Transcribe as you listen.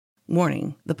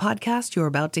Warning, the podcast you're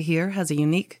about to hear has a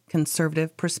unique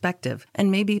conservative perspective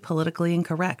and may be politically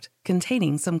incorrect,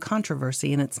 containing some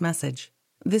controversy in its message.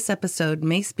 This episode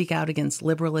may speak out against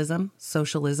liberalism,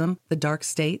 socialism, the dark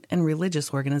state, and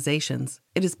religious organizations.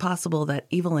 It is possible that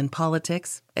evil in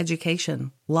politics,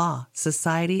 education, law,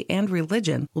 society, and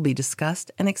religion will be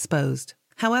discussed and exposed.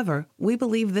 However, we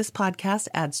believe this podcast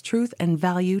adds truth and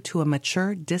value to a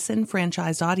mature,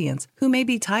 disenfranchised audience who may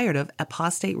be tired of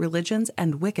apostate religions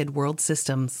and wicked world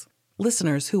systems.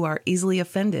 Listeners who are easily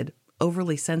offended,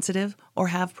 overly sensitive, or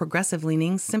have progressive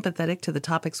leanings sympathetic to the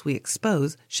topics we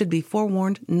expose should be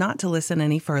forewarned not to listen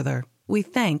any further. We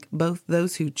thank both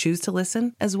those who choose to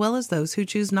listen as well as those who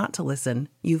choose not to listen.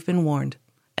 You've been warned.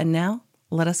 And now,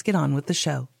 let us get on with the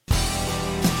show.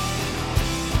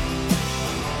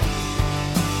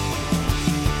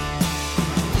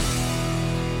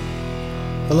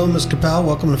 Hello, Ms. Kapow.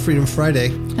 Welcome to Freedom Friday.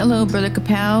 Hello, Brother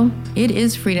Kapow. It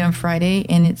is Freedom Friday,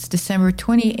 and it's December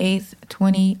 28th,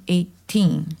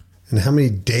 2018. And how many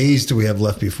days do we have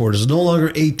left before it is no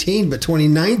longer 18, but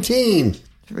 2019?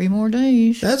 3 more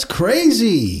days. That's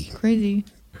crazy.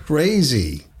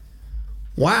 Crazy.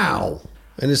 Wow.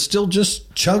 And it's still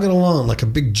just chugging along like a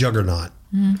big juggernaut.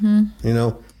 Mm-hmm. You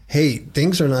know, hey,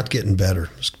 things are not getting better,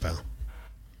 Ms. Kapow.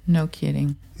 No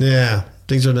kidding. Yeah,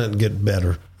 things are not getting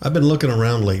better. I've been looking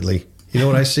around lately. You know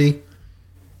what I see?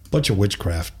 Bunch of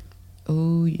witchcraft.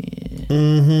 Oh, yeah.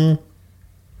 Mm-hmm.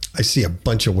 I see a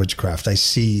bunch of witchcraft. I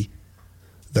see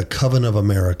the Coven of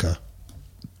America.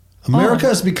 America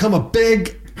has become a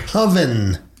big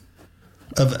coven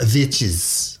of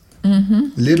witches. Mm-hmm.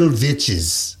 Little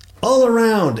witches. All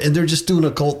around. And they're just doing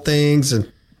occult things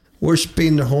and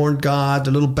worshiping the horned god,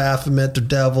 the little Baphomet, the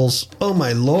devils. Oh,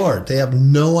 my Lord. They have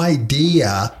no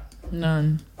idea.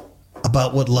 None.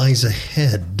 About what lies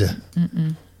ahead.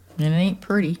 Mm-mm. It ain't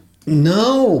pretty.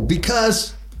 No,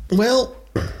 because, well,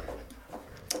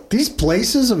 these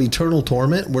places of eternal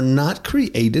torment were not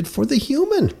created for the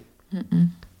human,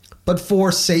 but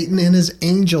for Satan and his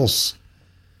angels,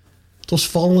 those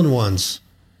fallen ones.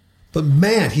 But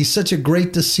man, he's such a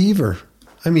great deceiver.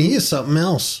 I mean, he is something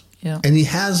else. Yeah. And he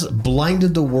has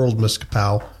blinded the world, Ms.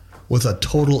 Kapow, with a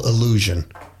total illusion.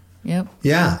 Yep.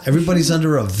 Yeah, everybody's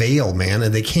under a veil, man,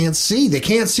 and they can't see. They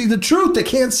can't see the truth. They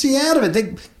can't see out of it.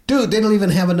 They don't even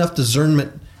have enough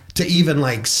discernment to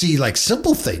even see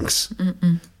simple things.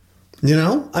 Mm-mm. You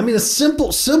know? I mean,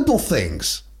 simple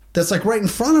things that's right in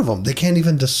front of them. They can't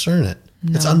even discern it.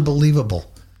 No. It's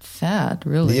unbelievable. Sad,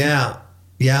 really.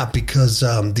 Yeah, because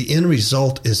the end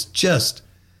result is just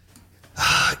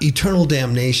eternal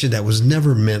damnation that was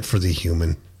never meant for the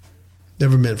human.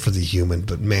 Never meant for the human,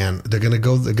 but man, they're gonna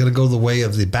go the way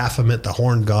of the Baphomet, the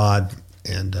horned god,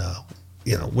 and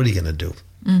what are you gonna do?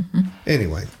 Mm-hmm.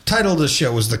 Anyway, title of the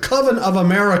show is The Coven of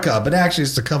America, but actually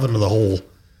it's the coven of the whole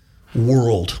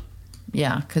world.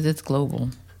 Yeah, because it's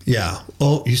global. Yeah.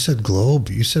 Oh, you said globe.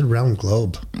 You said round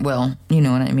globe. Well, you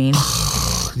know what I mean.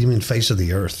 You mean face of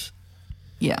the earth?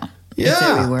 Yeah. Yeah. It's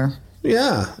everywhere.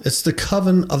 Yeah. It's the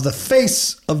coven of the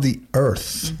face of the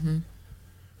earth. Mm-hmm.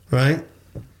 Right?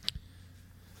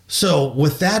 So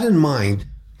with that in mind,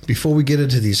 before we get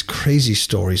into these crazy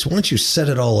stories, why don't you set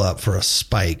it all up for a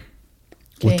spike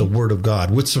with the Word of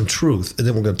God, with some truth, and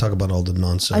then we're going to talk about all the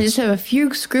nonsense. I just have a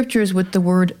few scriptures with the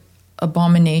word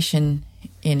abomination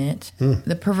in it.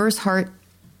 The perverse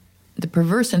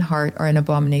in heart are an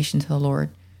abomination to the Lord,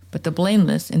 but the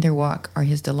blameless in their walk are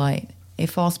his delight. A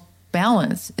false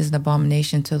balance is an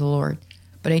abomination to the Lord,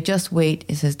 but a just weight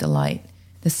is his delight.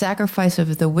 The sacrifice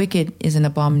of the wicked is an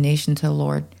abomination to the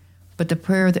Lord, but the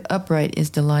prayer of the upright is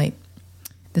delight.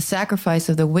 The sacrifice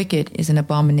of the wicked is an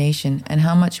abomination, and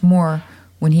how much more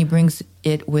when he brings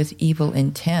it with evil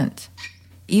intent.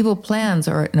 Evil plans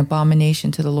are an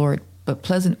abomination to the Lord, but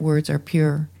pleasant words are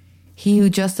pure. He who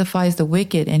justifies the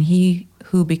wicked and he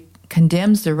who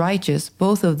condemns the righteous,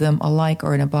 both of them alike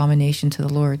are an abomination to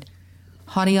the Lord.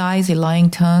 Haughty eyes, a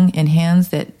lying tongue, and hands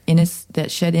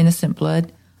that shed innocent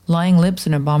blood, lying lips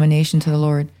an abomination to the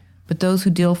Lord. But those who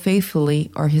deal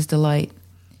faithfully are his delight.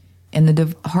 And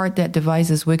the heart that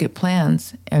devises wicked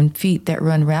plans, and feet that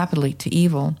run rapidly to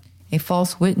evil. A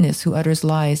false witness who utters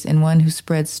lies, and one who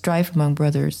spreads strife among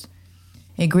brothers.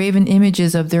 A graven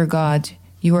images of their gods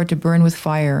you are to burn with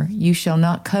fire. You shall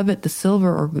not covet the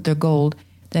silver or the gold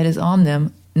that is on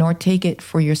them, nor take it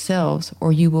for yourselves,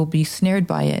 or you will be snared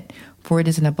by it, for it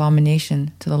is an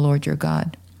abomination to the Lord your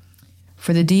God.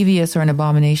 For the devious are an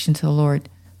abomination to the Lord,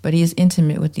 but he is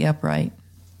intimate with the upright.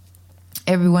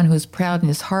 Everyone who is proud in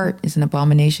his heart is an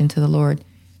abomination to the Lord.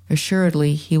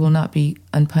 Assuredly, he will not be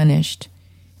unpunished.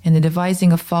 And the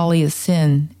devising of folly is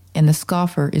sin, and the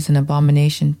scoffer is an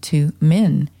abomination to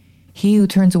men. He who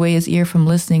turns away his ear from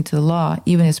listening to the law,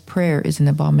 even his prayer is an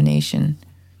abomination.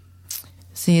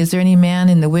 See, is there any man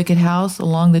in the wicked house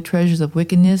along the treasures of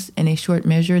wickedness and a short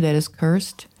measure that is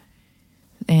cursed?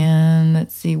 And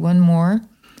let's see, one more.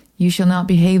 You shall not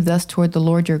behave thus toward the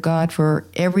Lord your God, for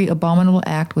every abominable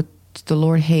act which the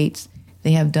Lord hates,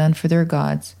 they have done for their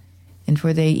gods, and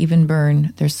for they even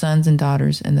burn their sons and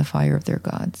daughters in the fire of their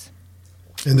gods.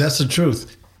 And that's the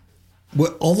truth.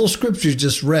 What all those scriptures you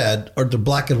just read are the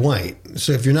black and white.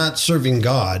 So if you're not serving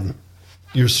God,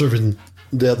 you're serving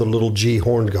the other little G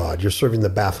horned god. You're serving the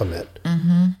Baphomet.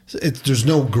 There's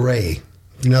no gray.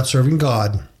 If you're not serving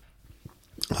God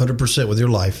 100% with your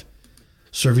life,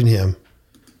 serving him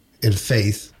in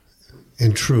faith,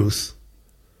 in truth,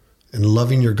 and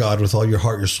loving your God with all your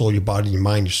heart, your soul, your body, your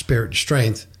mind, your spirit, your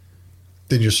strength,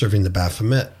 then you're serving the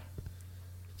Baphomet.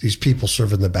 These people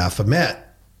serving the Baphomet.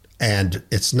 And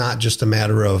it's not just a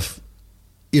matter of,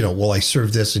 well, I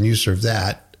serve this and you serve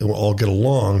that, and we'll all get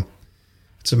along.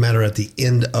 It's a matter at the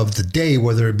end of the day,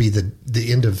 whether it be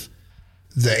the end of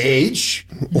the age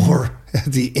or at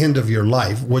the end of your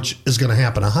life, which is going to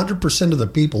happen. 100% of the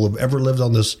people who've ever lived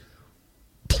on this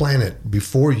planet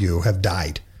before you have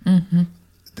died.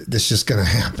 This is just going to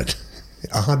happen.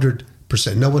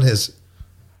 100%. No one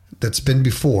that's been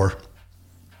before,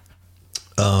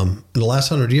 in the last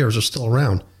 100 years are still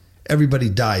around. Everybody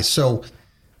dies. So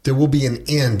there will be an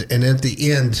end. And at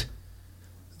the end,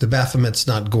 the Baphomet's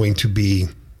not going to be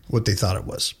what they thought it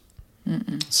was.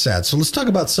 Sad. So let's talk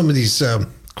about some of these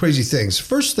crazy things.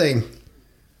 First thing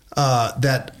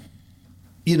that,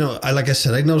 like I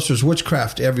said, I noticed there's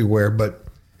witchcraft everywhere, but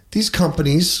these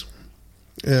companies,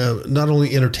 not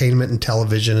only entertainment and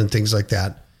television and things like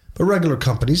that, but regular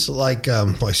companies like,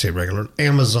 I say regular,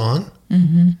 Amazon,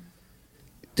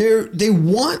 they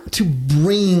want to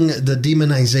bring the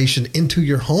demonization into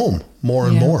your home more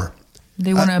and more.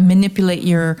 They want to manipulate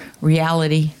your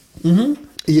reality.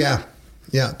 Yeah,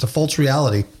 it's a false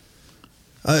reality.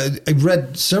 I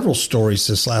read several stories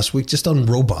this last week just on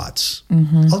robots.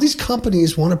 All these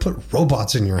companies want to put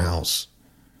robots in your house.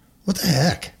 What the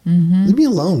heck? Leave me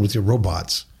alone with your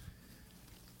robots.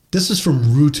 This is from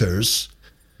Reuters.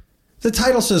 The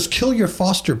title says, "Kill Your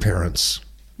Foster Parents."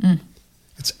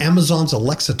 It's Amazon's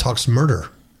Alexa talks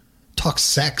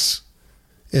sex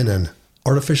in an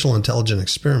artificial intelligence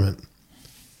experiment.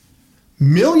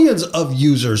 Millions of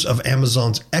users of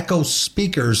Amazon's Echo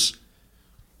speakers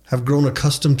have grown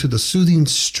accustomed to the soothing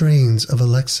strains of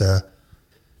Alexa,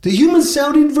 the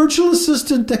human-sounding virtual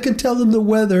assistant that can tell them the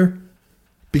weather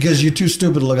because you're too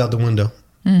stupid to look out the window.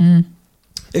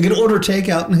 It can order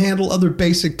takeout and handle other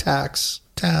basic tasks.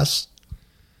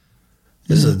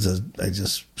 This is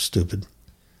just stupid.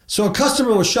 So a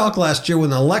customer was shocked last year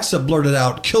when Alexa blurted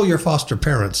out, "Kill your foster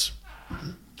parents."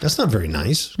 That's not very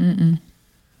nice.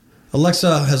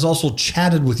 Alexa has also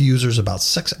chatted with users about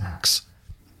sex acts.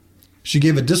 She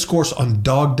gave a discourse on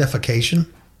dog defecation.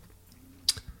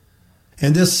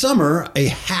 And this summer, a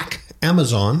hack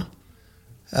Amazon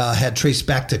had traced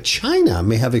back to China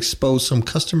may have exposed some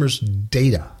customers'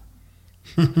 data.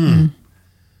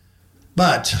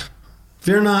 But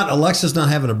fear not, Alexa's not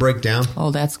having a breakdown.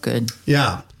 Oh, that's good.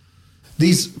 Yeah.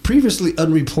 These previously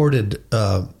unreported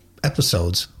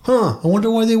episodes. I wonder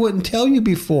why they wouldn't tell you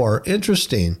before.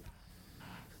 Interesting.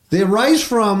 They arise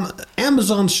from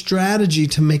Amazon's strategy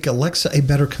to make Alexa a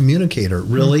better communicator.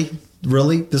 Really?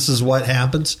 Really? This is what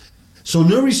happens? So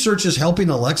new research is helping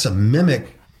Alexa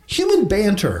mimic human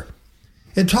banter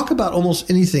and talk about almost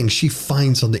anything she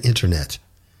finds on the internet.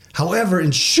 However,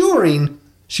 ensuring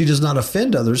she does not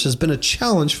offend others has been a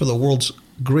challenge for the world's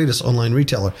greatest online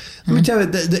retailer. Let me tell you,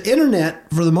 the internet,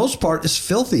 for the most part, is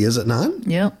filthy, is it not?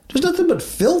 Yeah. There's nothing but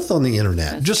filth on the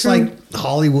internet. That's just true. like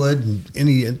Hollywood and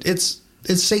it's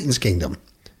Satan's kingdom.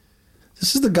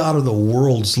 This is the god of the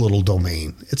world's little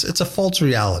domain. It's a false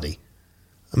reality.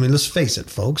 I mean, let's face it,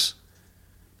 folks.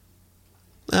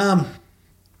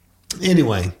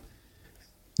 Anyway,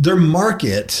 their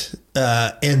market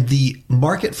and the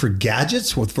market for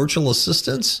gadgets with virtual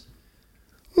assistants,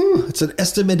 it's an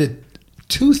estimated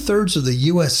 2/3 of the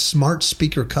U.S. smart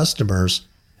speaker customers.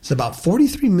 It's about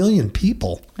 43 million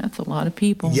people. That's a lot of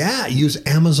people. Yeah, use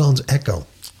Amazon's Echo.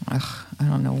 Ugh, I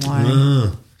don't know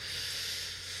why.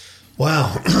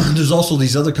 Wow. There's also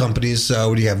these other companies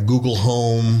where you have Google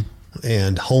Home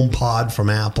and HomePod from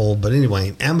Apple. But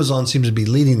anyway, Amazon seems to be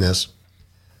leading this.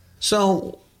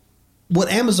 So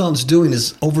what Amazon's doing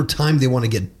is over time, they want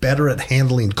to get better at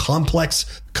handling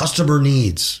complex customer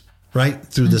needs, right?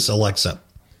 Through this Alexa.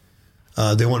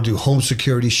 They want to do home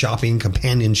security, shopping,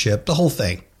 companionship, the whole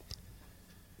thing.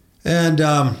 And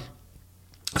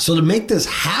so to make this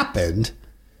happen,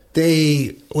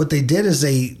 what they did is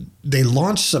they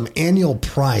launched some annual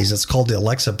prize. It's called the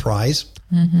Alexa Prize.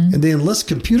 And they enlist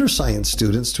computer science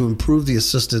students to improve the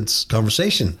assistant's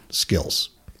conversation skills.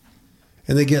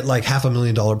 And they get like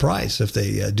 $500,000 prize if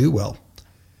they do well.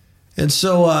 And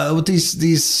so what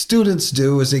these students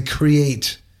do is they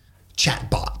create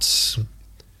chatbots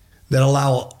that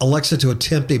allow Alexa to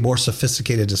attempt a more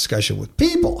sophisticated discussion with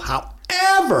people.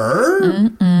 However,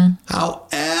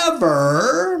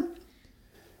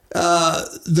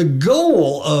 the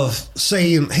goal of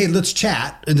saying, hey, let's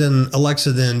chat, and then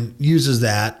Alexa then uses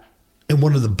that, and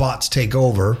one of the bots take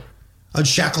over,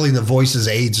 unshackling the voice's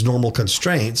aids normal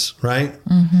constraints, right?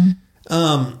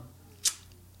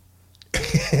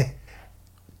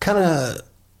 Kind of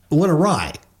went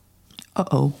awry.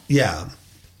 Uh-oh. Yeah.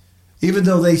 Even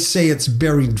though they say it's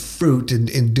bearing fruit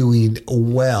and doing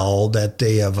well, that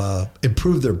they have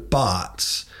improved their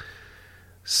bots,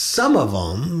 some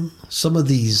of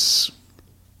these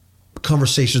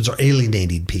conversations are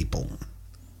alienating people.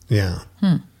 Yeah.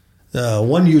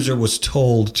 One user was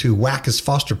told to whack his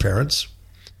foster parents.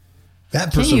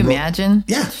 That person Can you imagine?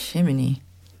 Yeah. Shiminy.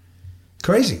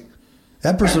 Crazy.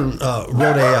 That person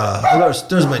wrote a...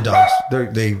 there's my dogs.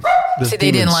 They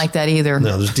didn't like that either.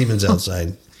 No, there's demons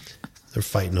outside. They're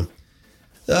fighting them.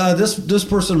 This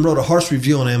person wrote a harsh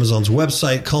review on Amazon's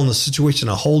website, calling the situation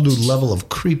a whole new level of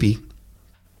creepy.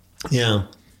 Yeah.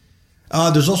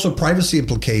 There's also privacy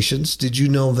implications. Did you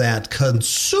know that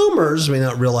consumers may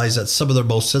not realize that some of their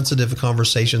most sensitive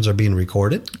conversations are being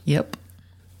recorded? Yep.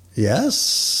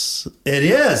 Yes, it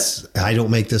is. I don't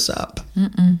make this up.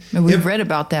 We've read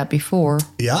about that before.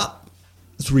 Yeah.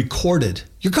 It's recorded.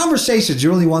 Your conversations, you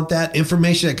really want that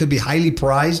information that could be highly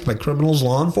prized by criminals,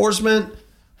 law enforcement,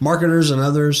 marketers, and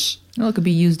others? Well, it could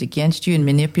be used against you and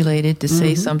manipulated to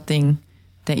say something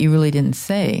that you really didn't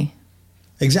say.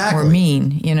 Exactly. Or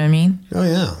mean, you know what I mean? Oh,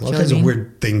 yeah. All kinds of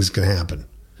weird things can happen.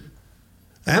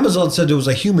 Amazon said there was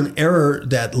a human error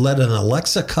that let an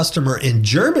Alexa customer in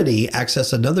Germany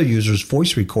access another user's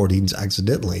voice recordings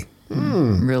accidentally.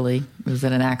 Really? Was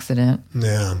it an accident?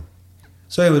 Yeah.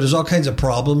 So anyway, there's all kinds of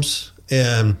problems.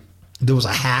 And there was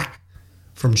a hack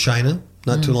from China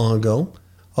not too long ago.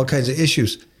 All kinds of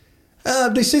issues.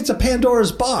 They say it's a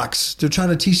Pandora's box. They're trying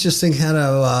to teach this thing how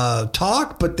to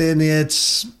talk, but then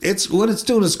it's what it's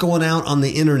doing is going out on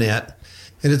the internet,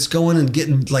 and it's going and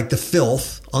getting like the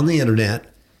filth on the internet,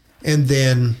 and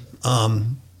then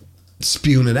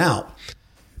spewing it out.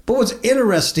 But what's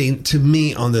interesting to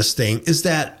me on this thing is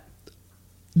that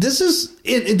this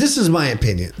is my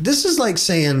opinion. This is like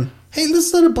saying, hey,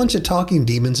 let's let a bunch of talking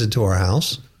demons into our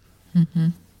house.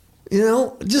 You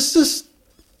know, just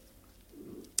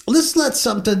let's let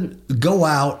something go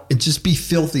out and just be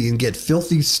filthy and get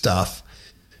filthy stuff,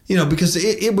 you know, because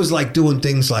it was like doing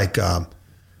things like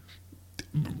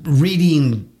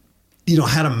reading, you know,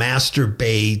 how to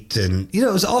masturbate, and, you know,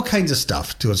 it was all kinds of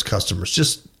stuff to its customers.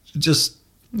 Just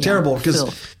terrible.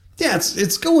 Because,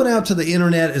 it's going out to the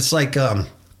internet. It's like going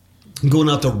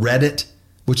out to Reddit,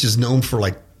 which is known for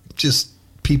like just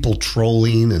people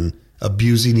trolling and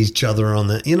abusing each other on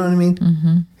the, you know what I mean?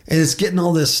 And it's getting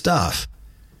all this stuff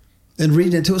and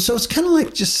reading into it. So it's kind of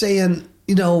like just saying,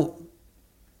 you know,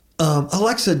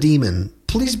 Alexa demon,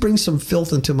 please bring some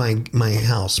filth into my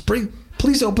house.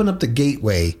 Please open up the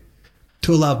gateway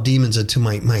to allow demons into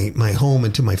my home,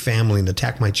 into my family, and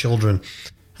attack my children,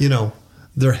 you know,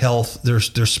 their health, their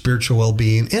spiritual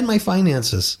well-being, and my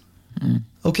finances.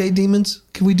 Okay, demons,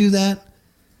 can we do that?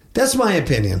 That's my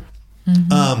opinion.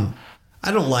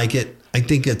 I don't like it. I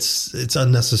think it's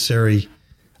unnecessary.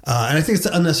 And I think it's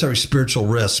an unnecessary spiritual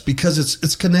risk because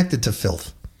it's connected to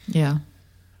filth. Yeah.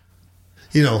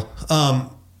 You know,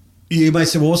 you might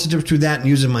say, well, what's the difference between that and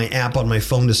using my app on my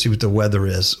phone to see what the weather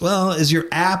is? Well, is your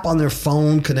app on their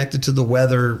phone connected to the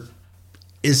weather?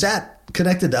 Is that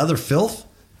connected to other filth?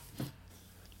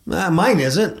 Mine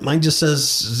isn't. Mine just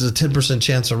says there's a 10%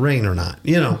 chance of rain or not.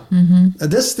 You know,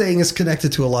 this thing is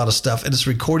connected to a lot of stuff, and it's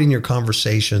recording your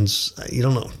conversations. You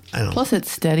don't know. I don't know. Plus,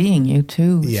 it's studying you,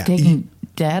 too. It's taking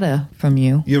data from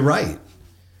you. You're right.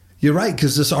 You're right,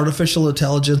 because this artificial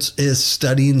intelligence is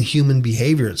studying human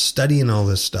behavior. It's studying all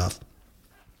this stuff.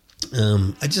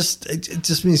 It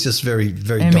just means just very,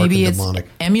 very dark and demonic.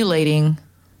 It's emulating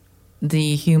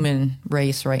the human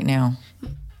race right now.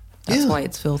 That's why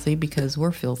it's filthy, because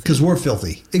we're filthy. Because we're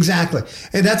filthy. Exactly.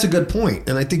 And that's a good point.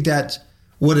 And I think that's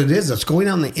what it is. It's going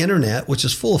on the internet, which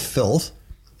is full of filth.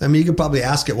 I mean, you could probably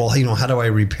ask it, well, you know, how do I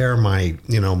repair my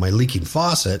leaking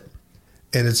faucet?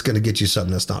 And it's going to get you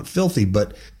something that's not filthy.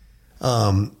 But,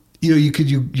 you know,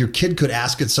 your kid could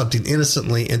ask it something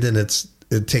innocently, and then it's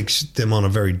it takes them on a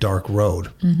very dark road.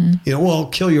 Well,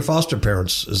 kill your foster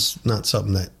parents is not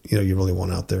something that, you really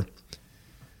want out there.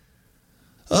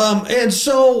 And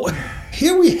so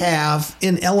here we have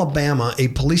in Alabama a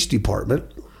police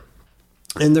department,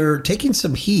 and they're taking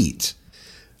some heat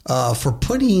for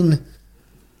putting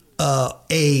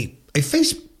a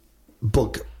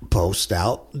Facebook post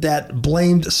out that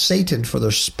blamed Satan for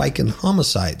their spike in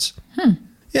homicides.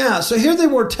 Yeah, so here they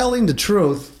were telling the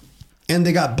truth, and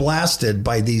they got blasted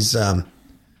by these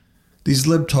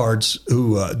libtards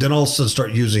who then all of a sudden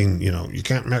start using, you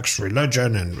can't mix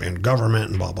religion and government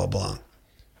and blah, blah, blah.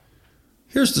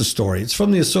 Here's the story. It's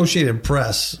from the Associated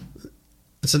Press.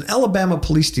 It's an Alabama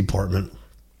police department,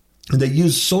 and they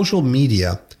use social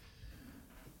media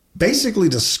basically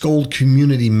to scold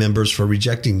community members for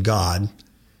rejecting God.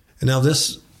 And now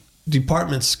this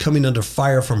department's coming under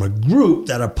fire from a group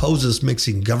that opposes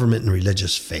mixing government and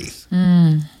religious faith.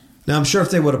 Now, I'm sure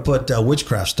if they would have put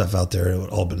witchcraft stuff out there, it would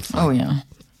all been fine. Oh, yeah.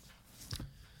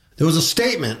 There was a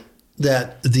statement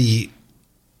that the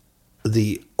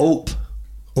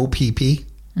OPP,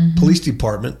 police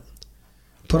department,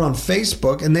 put on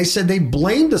Facebook, and they said they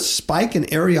blamed a spike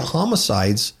in area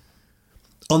homicides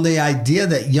on the idea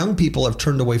that young people have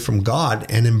turned away from God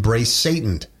and embraced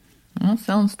Satan. That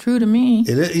sounds true to me.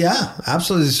 Yeah,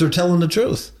 absolutely. They're telling the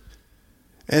truth.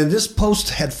 And this post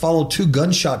had followed 2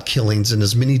 gunshot killings in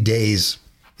as many days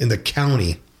in the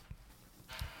county.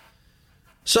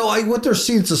 So what they're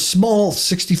seeing, it's a small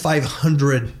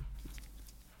 6,500,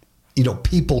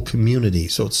 people community.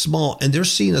 So it's small, and they're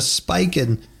seeing a spike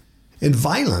in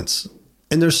violence.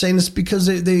 And they're saying it's because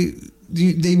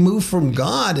they move from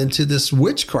God into this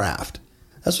witchcraft.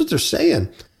 That's what they're saying.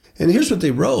 And here's what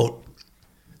they wrote.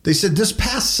 They said, this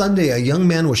past Sunday, a young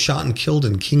man was shot and killed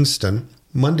in Kingston.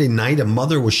 Monday night, a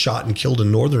mother was shot and killed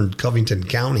in northern Covington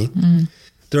County.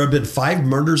 There have been 5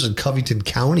 murders in Covington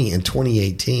County in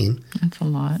 2018. That's a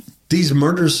lot. These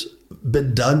murders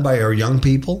been done by our young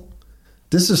people.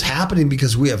 This is happening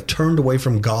because we have turned away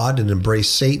from God and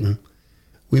embraced Satan.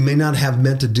 We may not have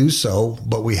meant to do so,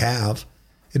 but we have.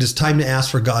 It is time to ask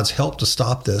for God's help to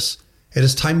stop this. It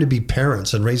is time to be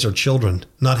parents and raise our children,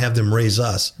 not have them raise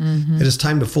us. It is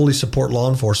time to fully support law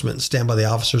enforcement and stand by the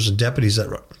officers and deputies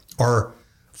that are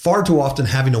far too often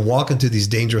having to walk into these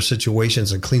dangerous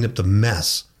situations and clean up the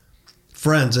mess.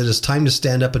 Friends, it is time to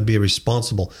stand up and be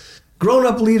responsible.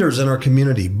 Grown-up leaders in our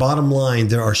community. Bottom line,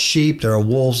 there are sheep, there are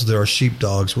wolves, there are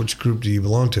sheepdogs. Which group do you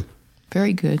belong to?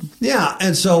 Very good. Yeah,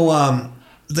 and so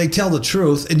they tell the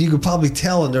truth, and you could probably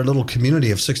tell in their little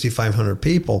community of 6,500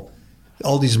 people,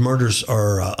 all these murders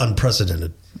are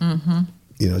unprecedented.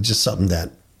 Just something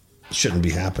that shouldn't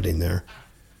be happening there.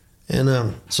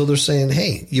 And so they're saying,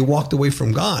 hey, you walked away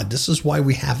from God. This is why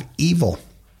we have evil.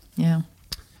 Yeah.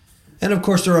 And of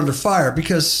course, they're under fire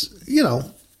because,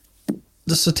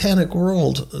 the satanic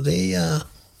world, they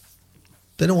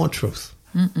don't want truth.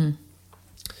 Now,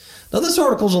 this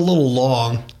article's a little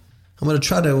long. I'm going to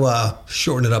try to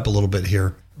shorten it up a little bit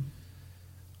here.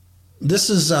 This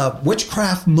is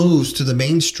witchcraft moves to the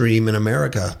mainstream in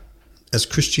America as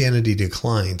Christianity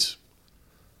declines.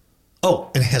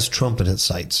 Oh, and it has Trump in its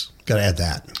sights. Got to add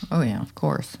that. Oh, yeah, of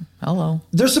course. Hello.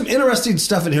 There's some interesting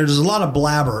stuff in here. There's a lot of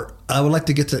blabber. I would like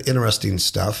to get to interesting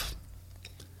stuff.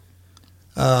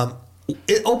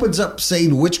 It opens up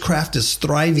saying witchcraft is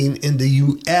thriving in the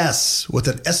U.S. with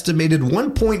an estimated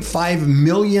 1.5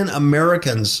 million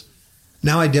Americans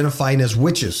now identifying as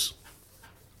witches.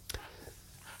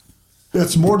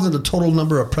 That's more than the total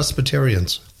number of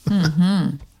Presbyterians.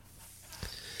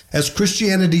 As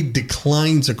Christianity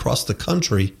declines across the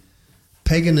country,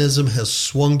 paganism has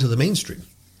swung to the mainstream.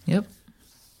 Yep.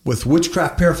 With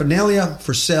witchcraft paraphernalia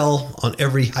for sale on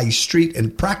every high street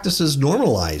and practices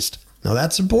normalized. Now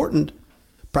that's important.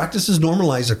 Practices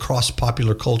normalized across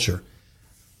popular culture.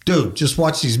 Dude, just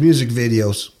watch these music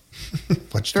videos.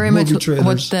 Watch very the movie much trailers.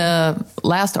 What the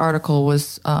last article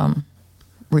was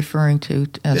referring to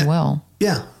as well.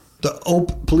 Yeah. The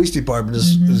Oak Police Department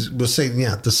was saying,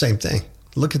 the same thing.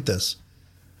 Look at this.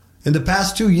 In the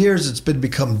past 2 years, it's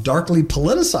become darkly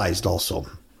politicized also.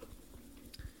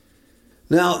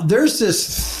 Now, there's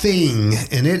this thing,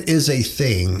 and it is a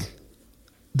thing,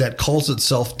 that calls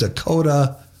itself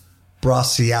Dakota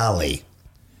Bracciali.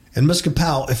 And Ms.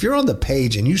 Kapow, if you're on the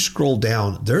page and you scroll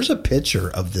down, there's a picture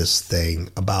of this thing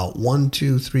about 1,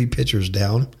 2, 3 pictures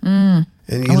down. And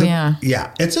you look,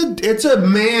 yeah, it's a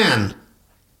man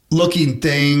looking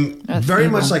thing. That's very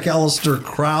evil. Much like Aleister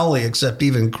Crowley, except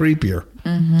even creepier.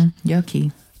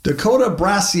 Yucky. Dakota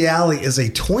Bracciali is a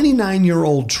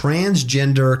 29-year-old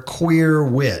transgender queer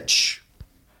witch.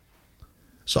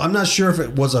 So I'm not sure if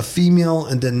it was a female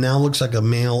and then now looks like a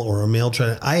male or a male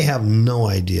trans. I have no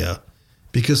idea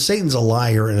because Satan's a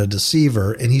liar and a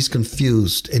deceiver and he's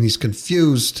confused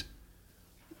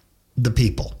the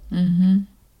people. Mm-hmm.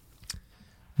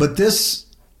 But this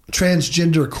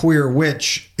transgender queer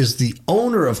witch is the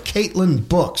owner of Caitlin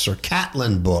Books or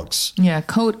Catlin Books. Yeah,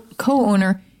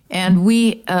 co-owner. And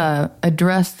we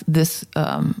addressed this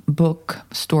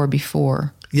bookstore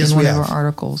before in one have. of our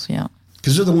articles. Yeah.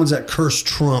 Because they're the ones that cursed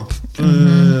Trump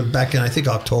back in, I think,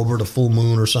 October, the full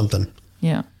moon or something.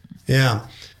 Yeah. Yeah.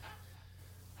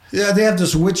 Yeah, they have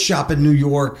this witch shop in New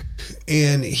York,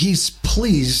 and he's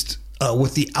pleased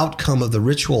with the outcome of the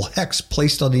ritual hex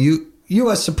placed on the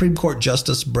U.S. Supreme Court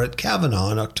Justice Brett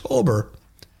Kavanaugh in October.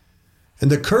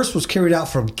 And the curse was carried out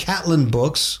from Catlin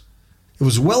Books. It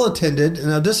was well attended.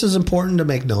 Now, this is important to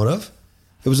make note of.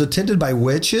 It was attended by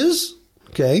witches,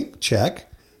 okay,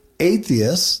 check,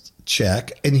 atheists,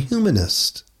 check, and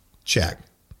humanists, check,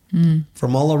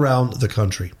 from all around the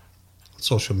country,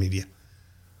 social media.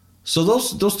 So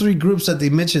those three groups that they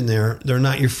mentioned there, they're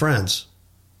not your friends.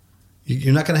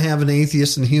 You're not going to have an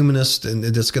atheist and humanist and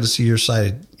that's going to see your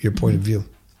side, your point of view.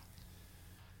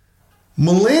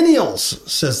 Millennials,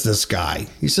 says this guy.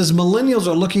 He says millennials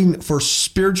are looking for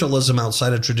spiritualism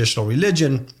outside of traditional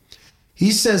religion.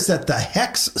 He says that the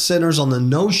hex centers on the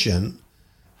notion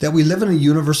that we live in a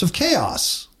universe of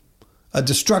chaos,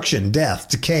 destruction, death,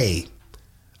 decay,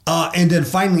 and then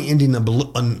finally ending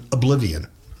oblivion.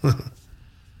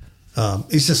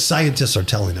 He says scientists are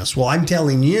telling us. Well, I'm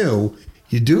telling you,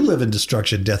 you do live in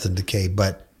destruction, death, and decay,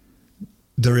 but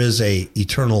there is a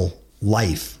eternal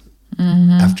life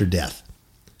after death.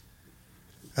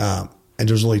 And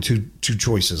there's only two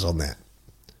choices on that.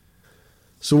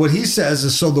 So what he says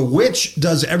is, so the witch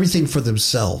does everything for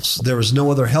themselves. There is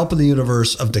no other help in the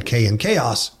universe of decay and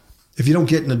chaos. If you don't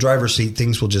get in the driver's seat,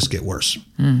 things will just get worse.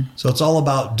 So it's all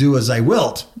about do as I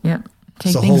wilt. Yep.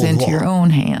 Take things into your own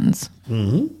hands.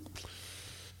 Mm-hmm.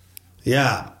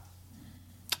 Yeah.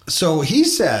 So he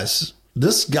says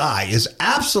this guy is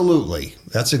absolutely,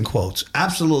 that's in quotes,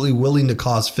 absolutely willing to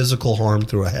cause physical harm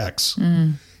through a hex.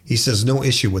 He says no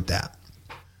issue with that.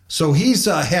 So he's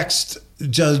hexed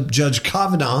Judge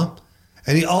Kavanaugh,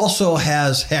 and he also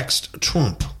has hexed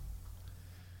Trump.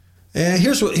 And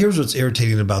here's what's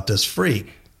irritating about this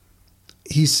freak.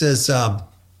 He says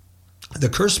the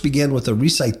curse began with a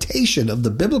recitation of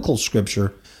the biblical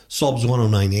scripture, Psalms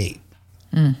 109:8.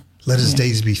 Let his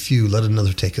days be few. Let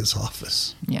another take his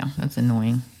office. Yeah, that's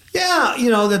annoying. Yeah,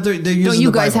 that they're using. Don't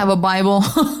you guys have a Bible?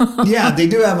 Yeah, they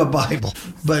do have a Bible,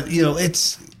 but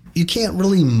it's you can't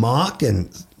really mock and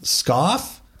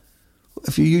scoff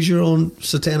if you use your own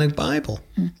satanic Bible.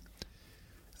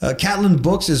 Catlin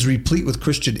Books is replete with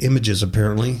Christian images.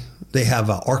 Apparently, they have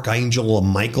an Archangel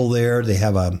Michael there. They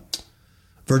have a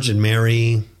Virgin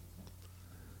Mary.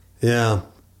 Yeah.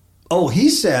 Oh, he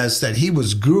says that he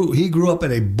grew up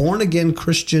in a born-again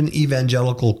Christian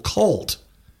evangelical cult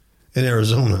in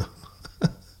Arizona.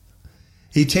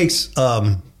 He takes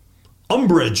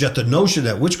umbrage at the notion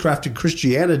that witchcraft and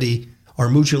Christianity are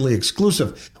mutually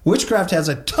exclusive. Witchcraft has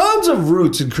tons of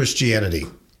roots in Christianity.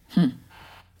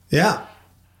 Yeah.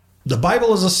 The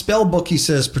Bible is a spell book, he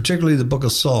says, particularly the book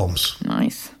of Psalms.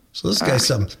 Nice. So this guy's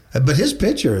something. But his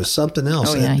picture is something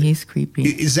else. Oh, yeah, he's creepy.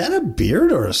 Is that a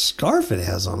beard or a scarf it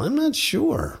has on? I'm not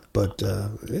sure. But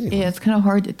anyway. Yeah, it's kind of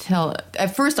hard to tell.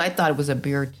 At first, I thought it was a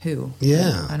beard, too.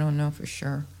 Yeah. I don't know for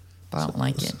sure. But I don't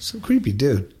like it. Some creepy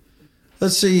dude.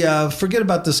 Let's see. Forget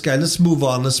about this guy. Let's move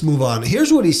on.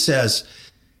 Here's what he says.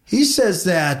 He says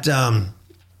that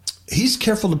he's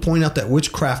careful to point out that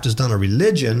witchcraft is not a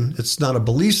religion. It's not a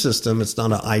belief system. It's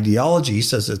not an ideology. He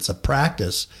says it's a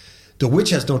practice. The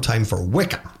witch has no time for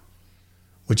Wicca,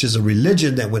 which is a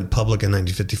religion that went public in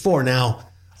 1954. Now,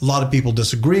 a lot of people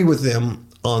disagree with them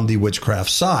on the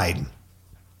witchcraft side.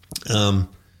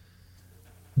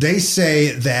 They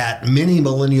say that many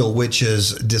millennial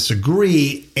witches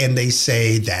disagree, and they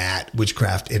say that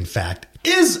witchcraft, in fact,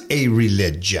 is a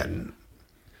religion.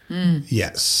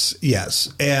 Yes.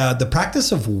 The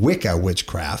practice of Wicca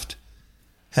witchcraft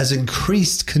has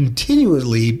increased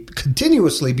continuously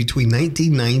between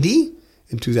 1990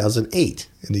 and 2008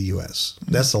 in the U.S.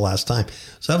 That's the last time.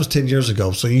 So that was 10 years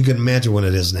ago. So you can imagine what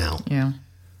it is now. Yeah.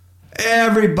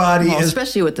 Everybody is...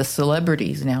 especially with the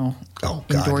celebrities now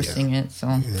endorsing it. So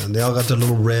yeah, they all got their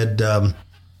little red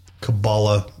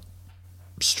Kabbalah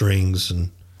strings.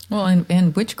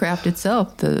 and witchcraft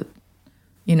itself,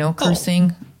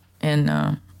 cursing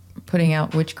and putting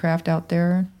out witchcraft out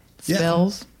there,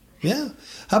 spells. Yeah.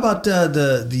 How about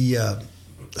the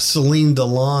Celine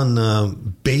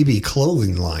Dion baby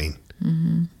clothing line?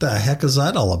 The heck is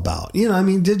that all about?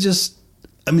 They're just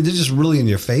really in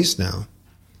your face now.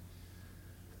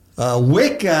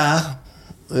 Wicca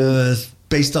is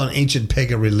based on ancient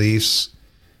pagan beliefs.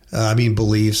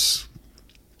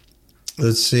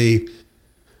 Let's see.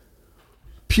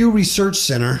 Pew Research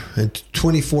Center in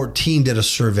 2014 did a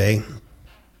survey,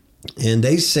 and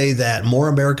they say that more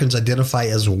Americans identify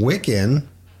as Wiccan,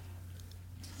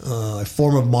 a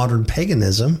form of modern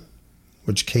paganism,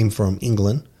 which came from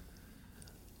England,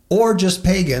 or just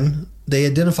pagan. They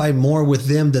identify more with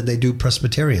them than they do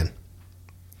Presbyterian.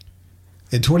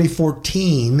 In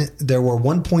 2014, there were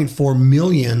 1.4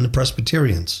 million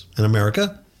Presbyterians in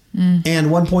America and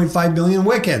 1.5 million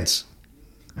Wiccans.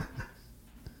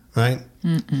 Right?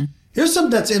 Here's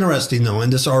something that's interesting, though, in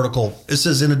this article. It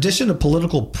says, in addition to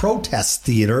political protest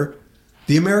theater,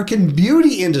 the American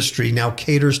beauty industry now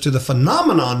caters to the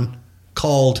phenomenon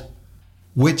called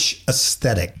witch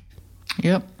aesthetic.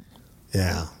 Yep.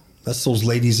 Yeah. That's those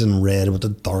ladies in red with the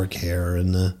dark hair.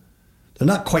 And they're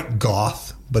not quite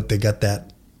goth, but they got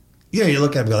that. You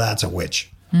look at them and go, that's a witch.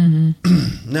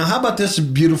 Now, how about this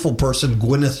beautiful person,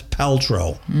 Gwyneth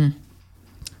Paltrow,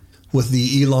 with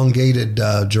the elongated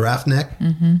giraffe neck?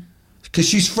 Because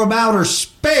she's from outer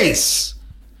space.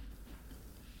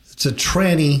 It's a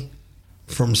tranny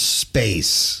from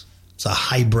space. It's a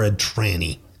hybrid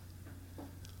tranny.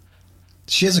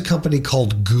 She has a company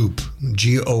called Goop,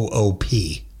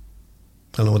 G-O-O-P.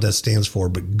 I don't know what that stands for,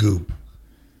 but Goop.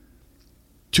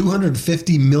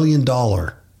 $250 million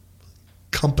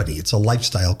company. It's a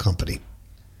lifestyle company.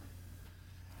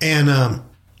 And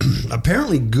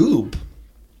apparently Goop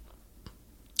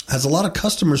has a lot of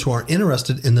customers who are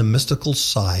interested in the mystical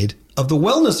side of the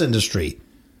wellness industry.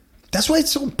 That's why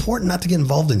it's so important not to get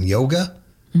involved in yoga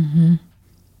and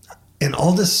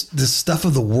all this stuff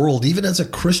of the world. Even as a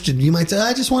Christian, you might say,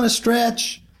 I just want to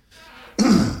stretch,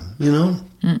 I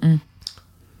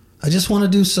just want to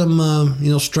do some,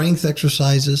 strength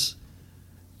exercises.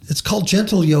 It's called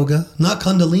gentle yoga, not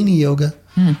Kundalini yoga.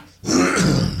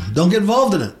 Don't get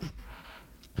involved in it.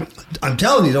 I'm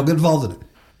telling you, don't get involved in it.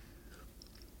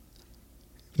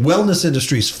 Wellness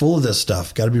industry is full of this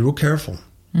stuff. Got to be real careful.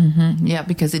 Yeah,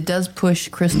 because it does push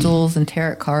crystals and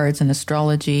tarot cards and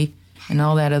astrology and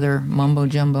all that other mumbo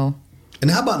jumbo. And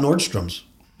how about Nordstrom's?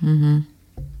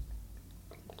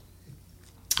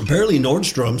 Apparently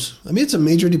Nordstrom's, it's a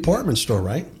major department store,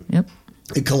 right? Yep.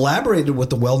 It collaborated with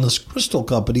the wellness crystal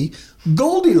company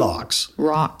Goldilocks. Goldie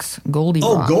Rocks.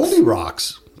 Goldie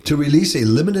Rocks. To release a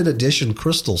limited edition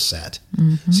crystal set.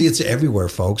 See, it's everywhere,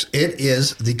 folks. It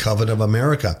is the Coven of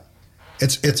America.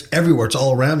 It's everywhere. It's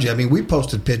all around you. We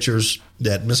posted pictures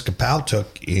that Miss Kapow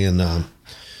took in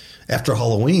after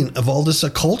Halloween of all this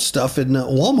occult stuff in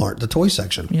Walmart, the toy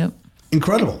section. Yep.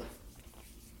 Incredible.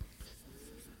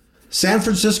 San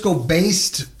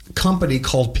Francisco-based company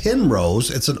called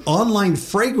Penrose. It's an online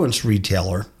fragrance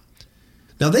retailer.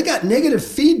 Now, they got negative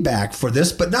feedback for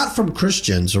this, but not from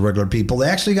Christians or regular people. They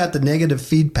actually got the negative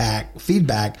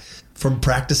feedback from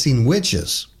practicing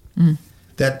witches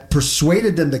that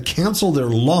persuaded them to cancel their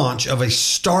launch of a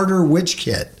starter witch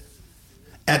kit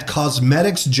at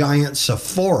cosmetics giant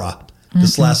Sephora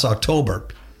this last October.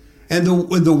 And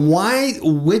the why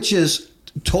witches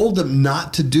told them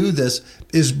not to do this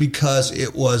is because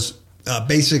it was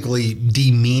basically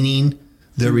demeaning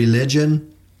their religion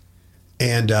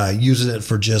and using it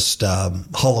for just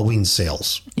Halloween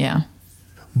sales. Yeah.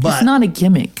 But it's not a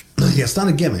gimmick. Yeah, it's not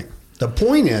a gimmick. The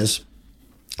point is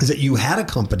that you had a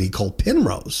company called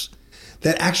Penrose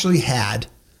that actually had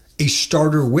a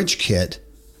starter witch kit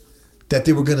that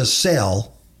they were going to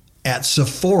sell at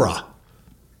Sephora.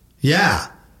 Yeah.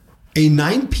 A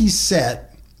 9-piece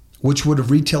set, which would have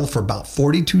retailed for about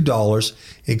 $42,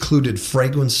 included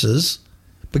fragrances.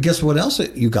 But guess what else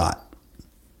you got?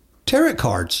 Tarot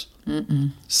cards.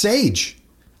 Sage,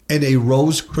 and a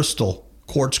rose crystal,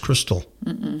 quartz crystal.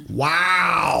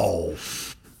 Wow.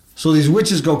 So these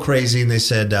witches go crazy, and they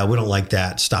said, we don't like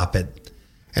that. Stop it.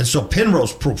 And so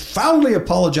Penrose profoundly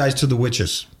apologized to the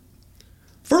witches.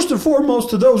 First and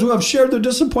foremost, to those who have shared their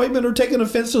disappointment or taken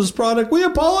offense to this product, we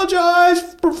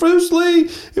apologize profusely.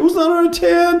 It was not our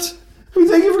intent. We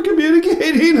thank you for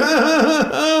communicating.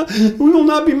 We will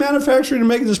not be manufacturing and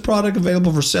making this product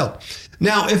available for sale.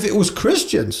 Now, if it was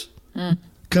Christians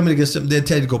coming against them, they'd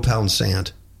tell you to go pound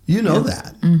sand. You know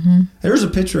that. There's a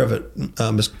picture of it,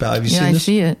 Ms. Kapow. Have you seen this?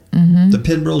 Yeah, I see it. The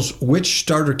Penrose Witch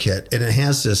Starter Kit. And it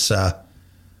has this,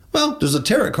 there's a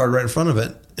tarot card right in front of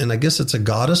it. And I guess it's a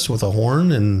goddess with a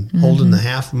horn and holding the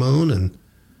half moon. And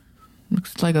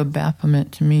looks like a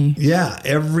Baphomet to me. Yeah,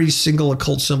 every single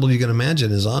occult symbol you can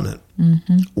imagine is on it.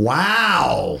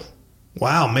 Wow.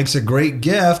 Wow, makes a great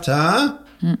gift, huh?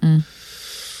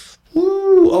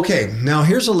 Woo. Okay, now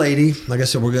here's a lady. Like I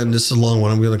said, this is a long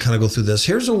one. I'm going to kind of go through this.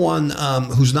 Here's a one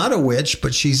who's not a witch,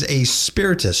 but she's a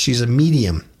spiritist. She's a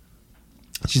medium.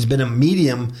 She's been a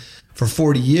medium for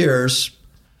 40 years.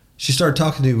 She started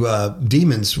talking to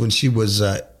demons when she was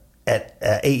at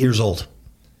 8 years old.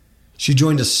 She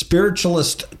joined a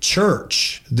spiritualist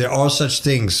church. There are such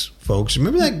things, folks.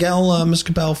 Remember that gal, Miss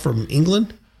Cabell from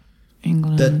England?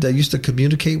 That used to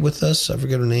communicate with us. I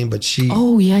forget her name, but she...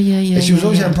 Oh, yeah. And she was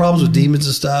always having problems with demons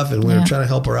and stuff, and we were trying to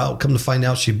help her out. Come to find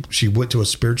out, she went to a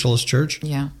spiritualist church.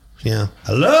 Yeah. Yeah.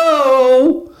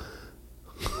 Hello?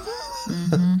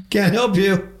 Can't help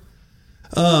you.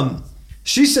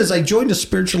 She says, I joined a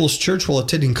spiritualist church while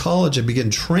attending college and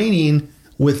began training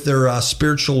with their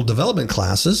spiritual development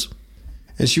classes.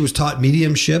 And she was taught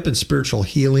mediumship and spiritual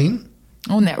healing.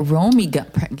 Oh, and that Romy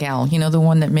gal, the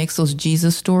one that makes those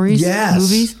Jesus stories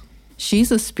movies.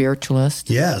 She's a spiritualist.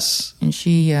 Yes. And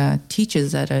she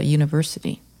teaches at a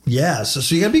university. Yes.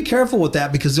 So you got to be careful with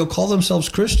that because they'll call themselves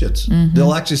Christians.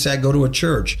 They'll actually say, I go to a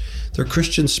church. They're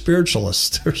Christian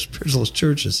spiritualists. They're spiritualist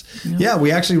churches. Yep. Yeah,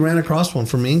 we actually ran across one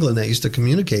from England that used to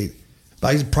communicate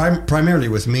primarily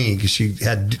with me because she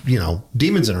had,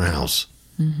 demons in her house.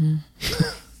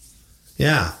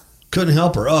 Yeah. Couldn't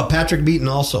help her. Oh, Patrick Meakin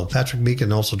also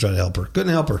tried to help her.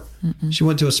 Couldn't help her. She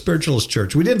went to a spiritualist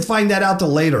church. We didn't find that out till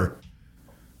later.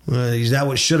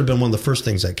 That should have been one of the first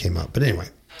things that came up. But anyway.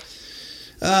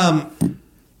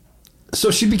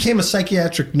 So she became a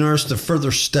psychiatric nurse to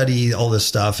further study all this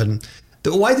stuff. And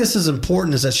why this is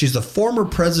important is that she's the former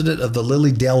president of the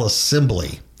Lily Dale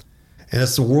Assembly. And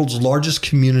it's the world's largest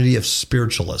community of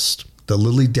spiritualists. The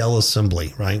Lily Dale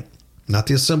Assembly, right? Not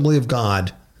the Assembly of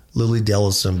God. Lily Dale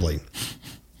Assembly.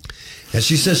 And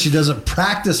she says she doesn't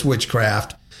practice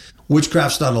witchcraft.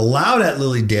 Witchcraft's not allowed at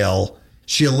Lily Dale.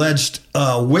 She alleged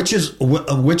witches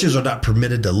are not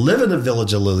permitted to live in the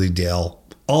village of Lily Dale.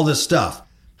 All this stuff.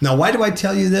 Now, why do I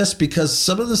tell you this? Because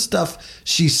some of the stuff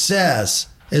she says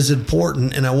is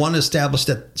important, and I want to establish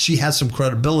that she has some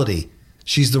credibility.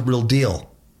 She's the real deal.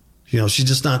 She's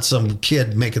just not some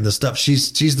kid making this stuff.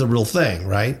 She's the real thing,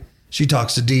 right? She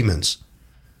talks to demons.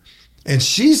 And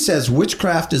she says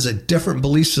witchcraft is a different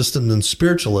belief system than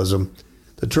spiritualism.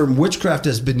 The term witchcraft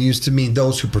has been used to mean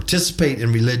those who participate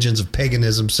in religions of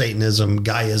paganism, Satanism,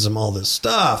 Gaiaism, all this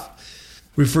stuff,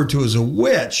 referred to as a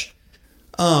witch.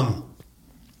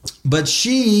 But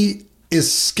she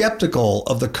is skeptical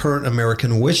of the current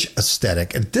American witch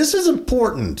aesthetic. And this is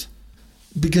important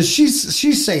because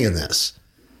she's saying this.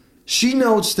 She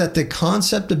notes that the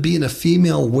concept of being a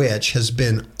female witch has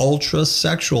been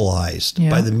ultra-sexualized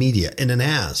by the media, and it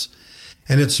has.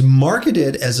 And it's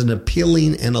marketed as an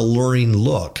appealing and alluring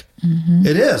look.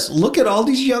 It is. Look at all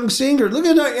these young singers. Look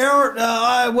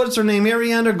at what's her name?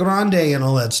 Ariana Grande and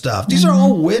all that stuff. These are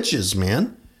all witches,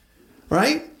 man.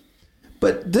 Right?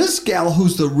 But this gal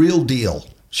who's the real deal,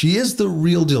 she is the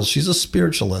real deal. She's a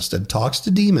spiritualist and talks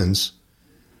to demons.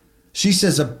 She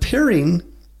says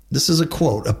this is a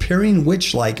quote, appearing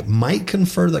witch-like might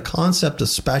confer the concept of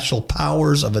special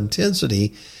powers of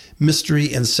intensity,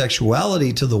 mystery, and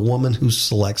sexuality to the woman who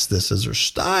selects this as her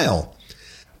style.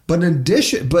 But in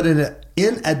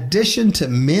addition to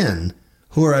men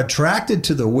who are attracted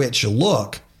to the witch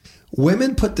look,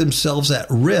 women put themselves at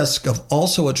risk of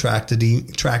also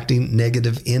attracting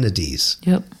negative entities.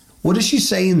 Yep. What is she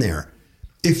saying there?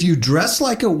 If you dress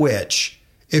like a witch,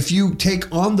 if you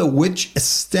take on the witch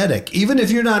aesthetic, even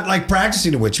if you're not like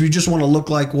practicing a witch, you just want to look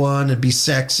like one and be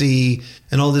sexy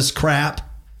and all this crap,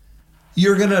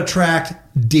 you're going to attract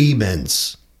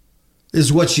demons,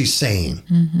 is what she's saying.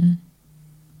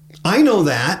 I know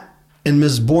that, and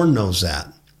Ms. Bourne knows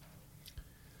that.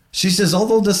 She says,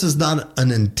 although this is not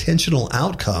an intentional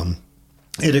outcome,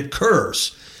 it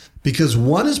occurs because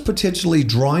one is potentially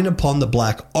drawing upon the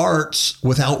black arts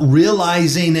without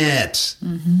realizing it.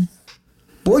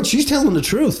 Boy, she's telling the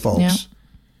truth, folks. Yeah.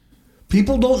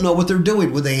 People don't know what they're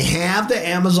doing. When they have the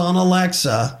Amazon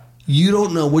Alexa, you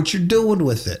don't know what you're doing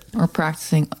with it. Or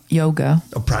practicing yoga.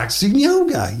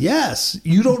 Yes.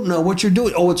 You don't know what you're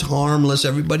doing. Oh, it's harmless.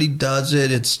 Everybody does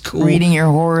it. It's cool. Reading your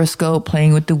horoscope,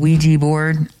 playing with the Ouija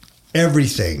board.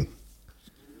 Everything.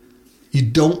 You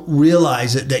don't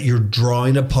realize it that you're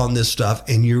drawing upon this stuff,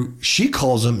 and she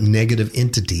calls them negative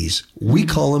entities. We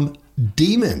call them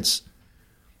demons.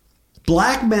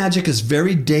 Black magic is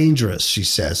very dangerous, she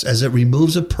says, as it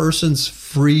removes a person's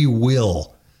free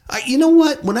will. You know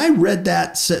what? When I read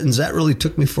that sentence, that really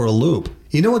took me for a loop.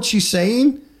 You know what she's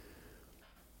saying?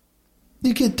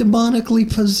 You get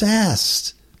demonically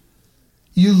possessed.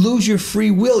 You lose your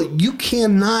free will. You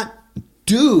cannot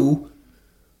do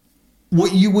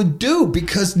what you would do,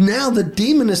 because now the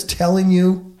demon is telling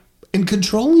you and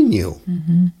controlling you.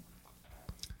 Mm-hmm.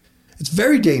 It's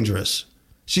very dangerous.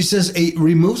 She says it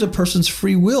removes a person's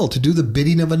free will to do the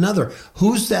bidding of another.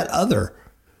 Who's that other?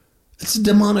 It's a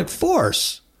demonic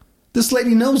force. This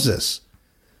lady knows this.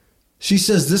 She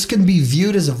says this can be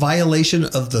viewed as a violation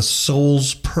of the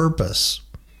soul's purpose.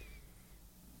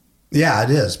 Yeah, it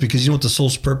is. Because you know what the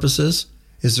soul's purpose is?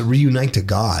 Is to reunite to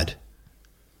God,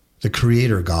 the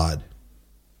Creator God.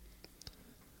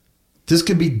 This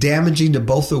could be damaging to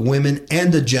both the women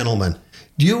and the gentlemen.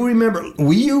 Do you remember,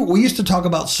 we used to talk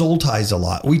about soul ties a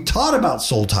lot. We taught about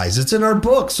soul ties. It's in our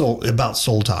book about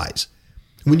soul ties.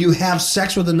 When you have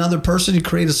sex with another person, you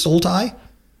create a soul tie,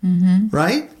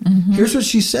 right? Mm-hmm. Here's what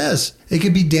she says. It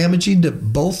could be damaging to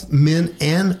both men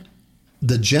and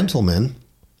the gentleman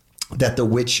that the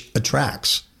witch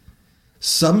attracts.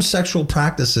 Some sexual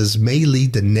practices may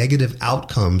lead to negative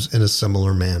outcomes in a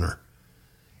similar manner.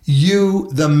 You,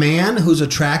 the man who's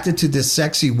attracted to this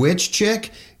sexy witch chick,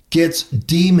 gets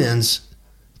demons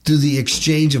through the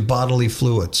exchange of bodily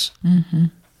fluids. Mm-hmm.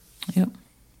 Yep.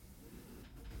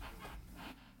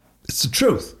 It's the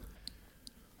truth.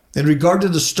 In regard to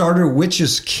the starter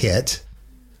witches kit,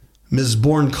 Ms.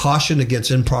 Bourne cautioned against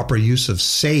improper use of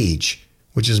sage,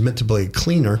 which is meant to be a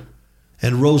cleaner,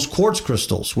 and rose quartz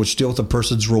crystals, which deal with a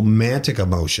person's romantic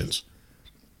emotions.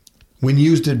 When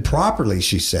used improperly,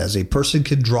 she says, a person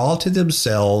can draw to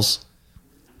themselves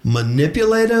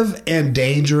manipulative and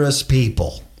dangerous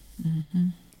people. Mm-hmm.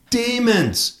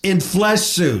 Demons in flesh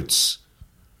suits.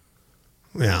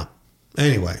 Yeah.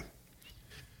 Anyway.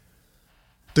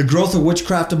 The growth of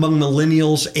witchcraft among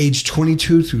millennials aged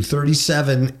 22 through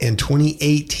 37 in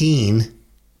 2018,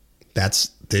 that's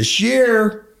this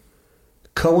year,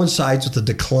 coincides with the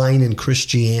decline in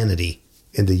Christianity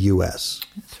in the U.S.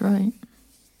 That's right.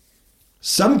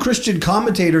 Some Christian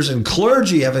commentators and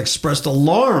clergy have expressed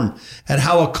alarm at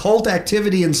how occult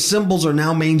activity and symbols are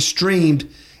now mainstreamed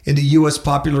into U.S.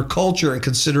 popular culture and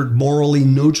considered morally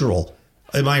neutral.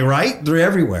 Am I right? They're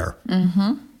everywhere.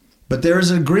 Mm-hmm. But there is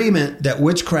an agreement that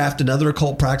witchcraft and other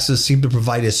occult practices seem to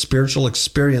provide a spiritual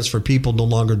experience for people no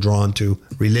longer drawn to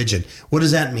religion. What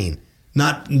does that mean?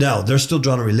 No, they're still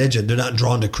drawn to religion. They're not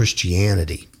drawn to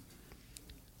Christianity.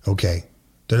 Okay.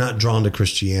 They're not drawn to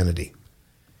Christianity.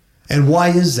 And why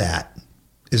is that?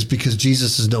 Is because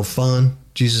Jesus is no fun?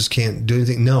 Jesus can't do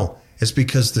anything? No. It's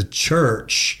because the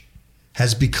church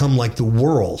has become like the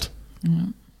world.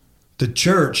 Mm-hmm. The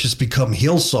church has become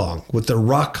Hillsong with their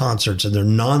rock concerts and their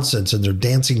nonsense and their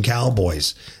dancing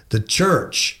cowboys. The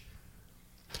church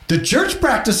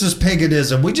practices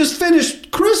paganism. We just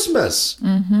finished Christmas.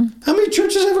 Mm-hmm. How many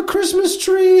churches have a Christmas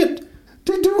tree? And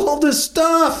they do all this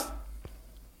stuff.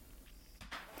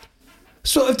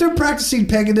 So if they're practicing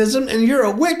paganism and you're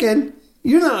a Wiccan,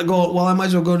 you're not going, well, I might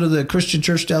as well go to the Christian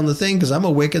church down the thing because I'm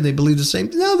a Wiccan. They believe the same.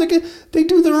 No, they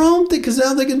do their own thing because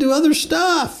now they can do other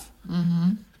stuff.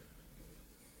 Mm-hmm.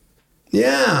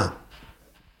 Yeah.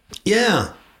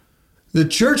 The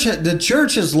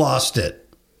church has lost it.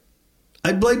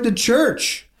 I blame the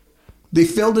church. They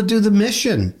failed to do the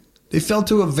mission. They failed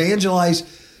to evangelize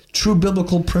true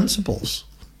biblical principles.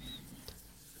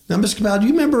 Now, Ms. Cabal, do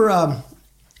you remember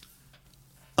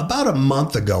about a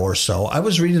month ago or so, I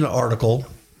was reading an article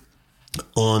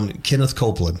on Kenneth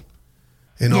Copeland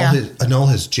and all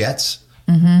his jets.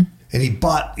 Mm-hmm. And he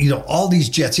bought, all these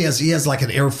jets. He has like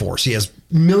an Air Force. He has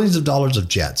millions of dollars of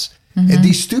jets. Mm-hmm. And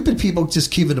these stupid people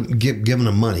just giving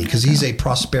him money because he's a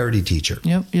prosperity teacher.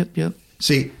 Yep.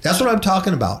 See, that's what I'm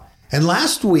talking about. And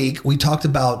last week we talked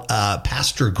about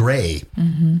Pastor Gray,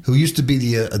 mm-hmm. who used to be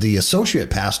the associate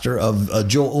pastor of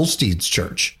Joel Osteen's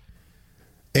church.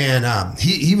 And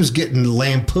he was getting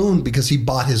lampooned because he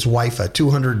bought his wife a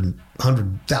 $200,000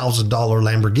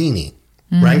 Lamborghini.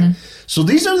 Mm-hmm. Right? So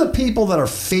these are the people that are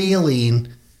failing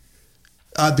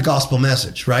the gospel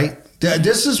message, right?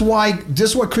 This is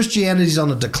what Christianity is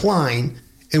on a decline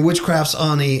and witchcraft's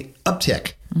on a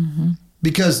uptick. Mm-hmm.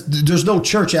 Because there's no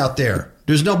church out there.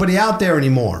 There's nobody out there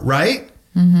anymore, right?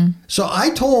 Mm-hmm. So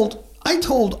I told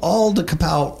all the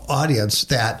Kapow audience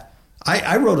that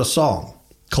I wrote a song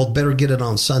called Better Get It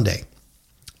on Sunday.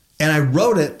 And I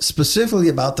wrote it specifically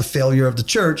about the failure of the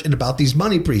church and about these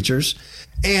money preachers.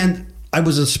 And I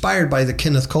was inspired by the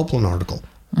Kenneth Copeland article.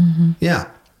 Mm-hmm.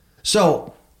 Yeah.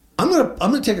 So I'm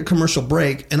gonna take a commercial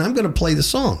break and I'm gonna play the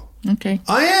song. Okay.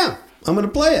 I am. I'm gonna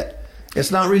play it. It's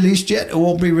not released yet. It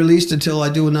won't be released until I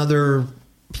do another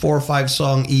 4 or 5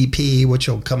 song EP, which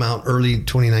will come out early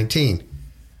 2019.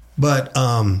 But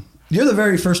you're the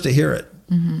very first to hear it.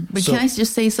 Mm-hmm. But can I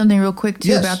just say something real quick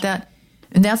too about that?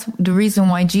 And that's the reason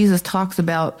why Jesus talks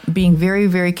about being very,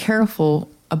 very careful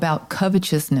about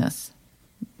covetousness,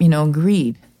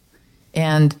 greed.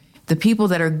 And the people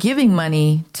that are giving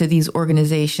money to these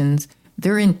organizations,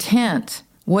 their intent,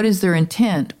 what is their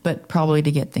intent? But probably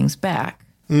to get things back.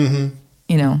 Mm-hmm.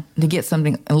 To get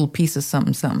something, a little piece of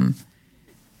something. Sowing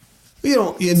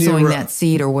that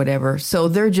seed or whatever. So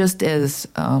they're just as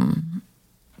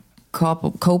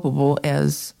culpable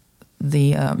as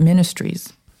the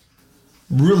ministries.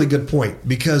 Really good point,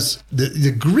 because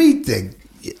the greed thing,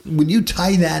 when you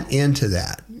tie that into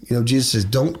that, Jesus says,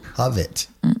 don't covet.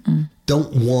 Mm-mm.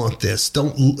 Don't want this.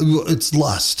 It's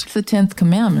lust. It's the 10th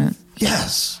commandment.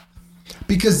 Yes.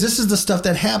 Because this is the stuff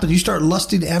that happens. You start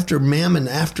lusting after mammon,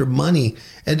 after money.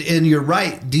 And you're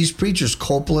right. These preachers,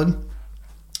 Copeland,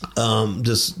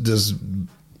 this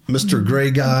Mr.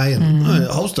 Gray guy, and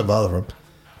a host of other them,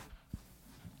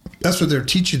 that's what they're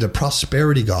teaching, the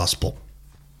prosperity gospel.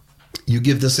 You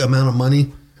give this amount of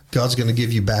money, God's going to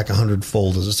give you back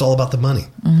 100-fold. It's all about the money.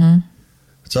 Mm-hmm.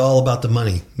 It's all about the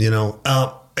money.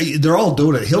 They're all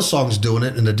doing it. Hillsong's doing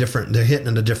it they're hitting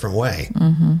in a different way.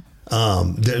 Mm-hmm.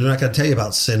 They're not going to tell you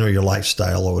about sin or your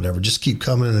lifestyle or whatever. Just keep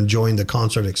coming and enjoying the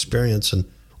concert experience. And,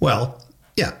 yeah.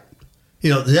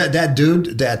 That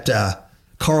dude, that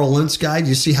Carl Lentz guy, do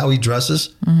you see how he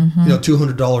dresses? Mm-hmm.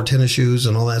 $200 tennis shoes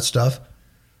and all that stuff.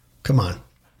 Come on.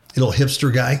 Little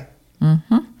hipster guy.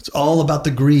 Mm-hmm. It's all about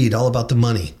the greed, all about the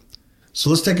money. So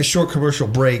let's take a short commercial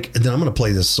break, and then I'm going to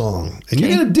play this song. And you're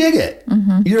going to dig it.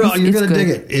 Mm-hmm. You're going to dig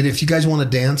it. And if you guys want to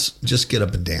dance, just get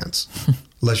up and dance,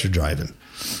 unless you're driving.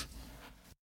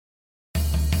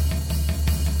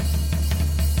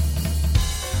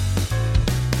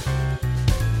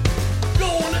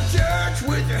 Going to church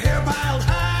with your hair piled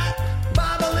high,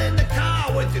 Bible in the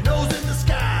car with your nose in the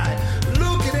sky,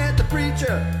 looking at the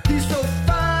preacher, he's so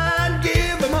fine,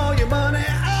 give him all your money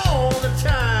all the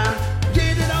time.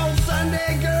 Get it on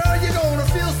Sunday, girl, you're gonna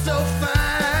feel so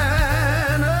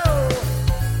fine. Oh,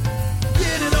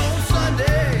 get it on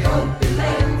Sunday. Don't be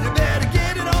late. You better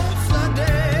get it on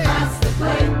Sunday. Pass the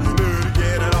plate. You better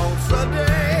get it on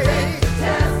Sunday. Take the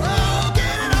test. Oh,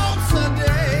 get it on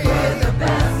Sunday. We're the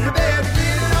best. You better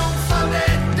get it on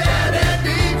Sunday. Daddy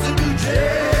needs a new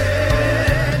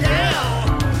jet. Yeah.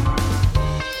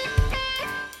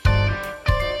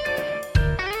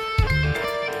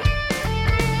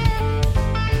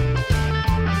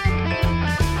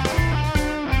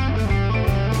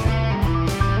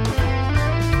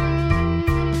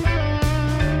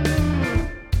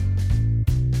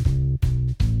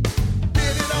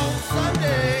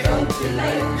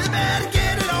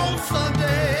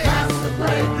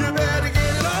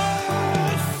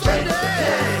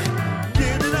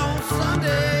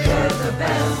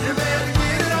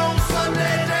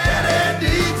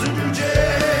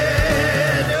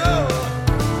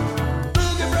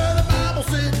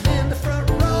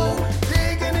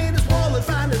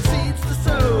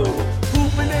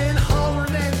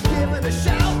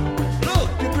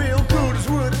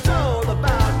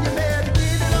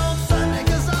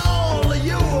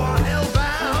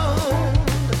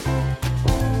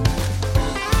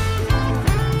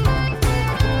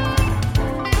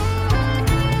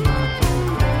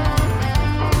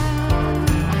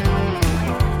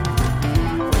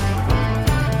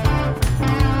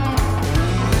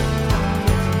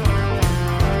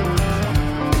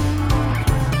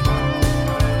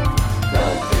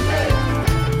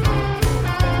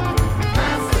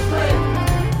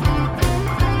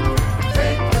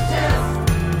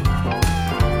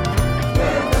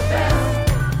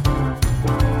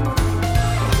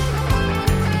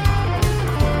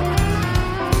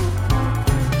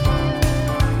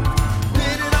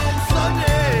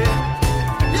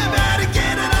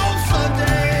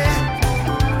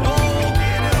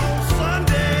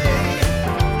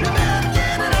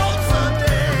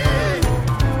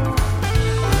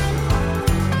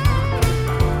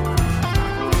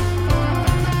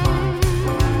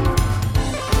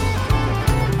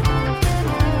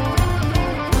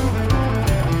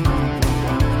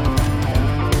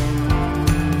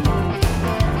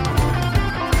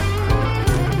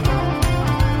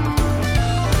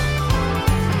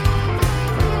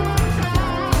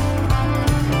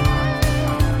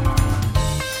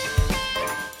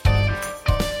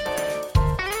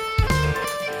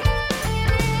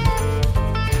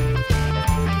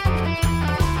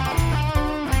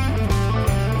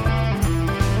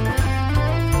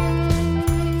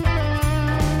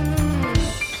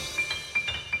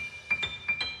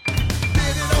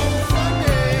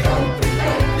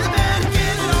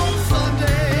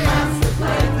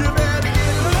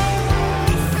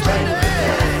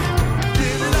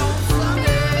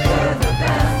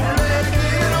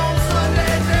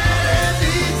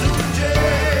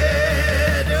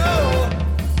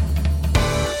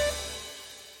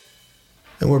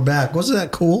 we're back. Wasn't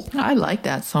that cool? I like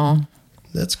that song.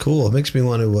 That's cool. It makes me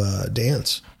want to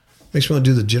dance. Makes me want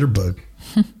to do the jitterbug.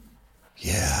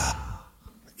 Yeah.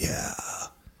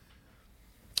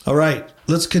 All right.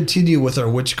 Let's continue with our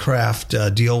witchcraft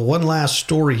deal. One last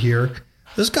story here.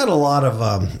 This got a lot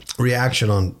of reaction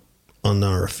on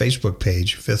our Facebook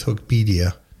page, Fifth Hook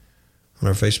Media, on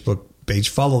our Facebook page.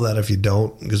 Follow that if you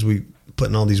don't, because we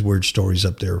putting all these weird stories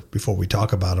up there before we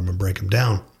talk about them and break them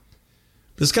down.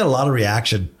 This got a lot of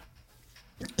reaction.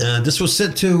 This was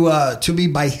sent to me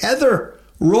by Heather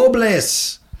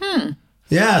Robles.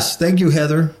 Yes, thank you,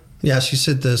 Heather. Yeah, she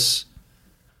sent this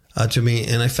to me,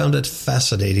 and I found it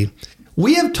fascinating.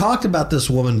 We have talked about this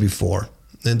woman before,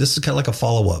 and this is kind of like a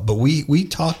follow-up, but we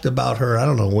talked about her, I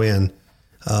don't know when,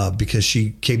 because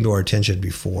she came to our attention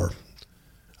before.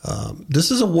 This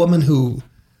is a woman who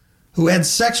had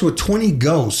sex with 20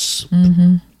 ghosts,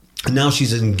 and now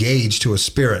she's engaged to a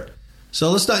spirit. So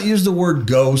let's not use the word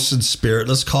ghosts and spirit.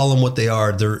 Let's call them what they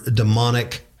are. They're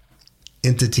demonic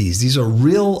entities. These are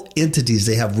real entities.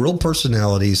 They have real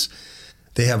personalities.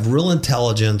 They have real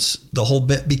intelligence, the whole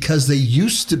bit, because they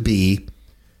used to be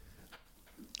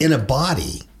in a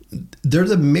body. They're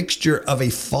the mixture of a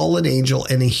fallen angel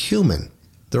and a human.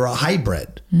 They're a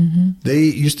hybrid. They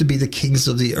used to be the kings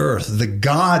of the earth, the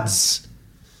gods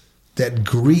that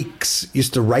Greeks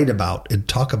used to write about and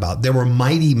talk about. They were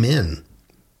mighty men.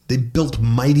 They built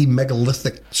mighty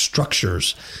megalithic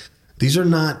structures. These are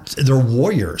not, they're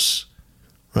warriors,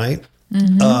 right?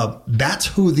 That's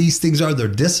who these things are. They're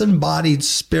disembodied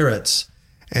spirits,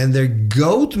 and they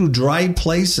go through dry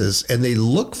places and they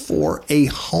look for a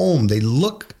home. They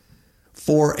look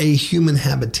for a human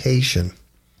habitation.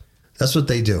 That's what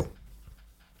they do.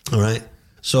 All right.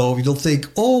 So you'll think,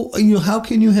 how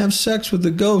can you have sex with the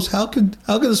ghost? How can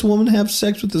this woman have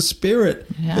sex with the spirit?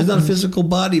 It's not a physical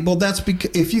body. Well, that's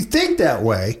because if you think that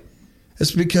way,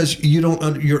 it's because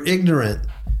you're ignorant.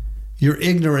 You're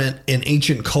ignorant in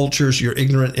ancient cultures. You're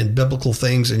ignorant in biblical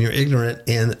things, and you're ignorant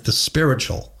in the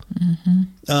spiritual.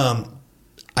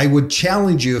 I would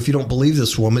challenge you, if you don't believe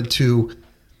this woman, to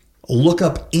look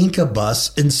up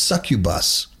incubus and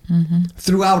succubus.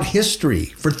 Throughout history,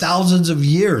 for thousands of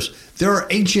years, there are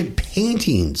ancient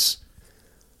paintings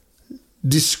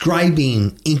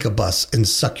describing incubus and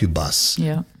succubus.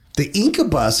 Yeah. The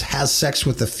incubus has sex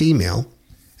with the female,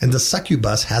 and the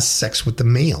succubus has sex with the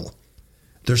male.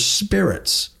 They're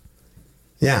spirits.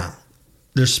 Yeah,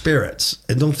 they're spirits.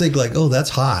 And don't think like,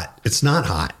 that's hot. It's not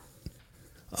hot.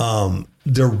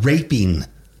 They're raping.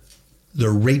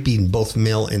 They're raping both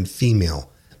male and female.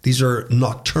 These are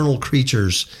nocturnal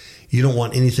creatures you don't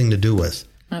want anything to do with.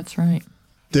 That's right.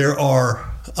 There are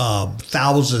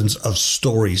thousands of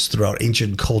stories throughout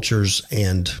ancient cultures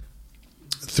and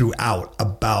throughout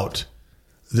about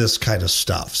this kind of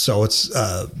stuff. So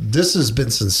this has been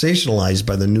sensationalized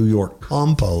by the New York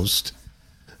Compost,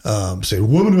 saying a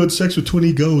woman who had sex with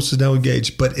 20 ghosts is now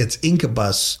engaged, but it's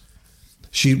incubus.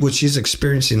 What she's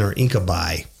experiencing are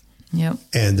incubi. Yep.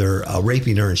 And they're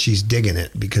raping her, and she's digging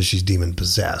it because she's demon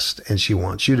possessed, and she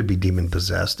wants you to be demon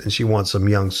possessed, and she wants some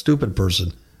young stupid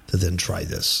person to then try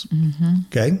this.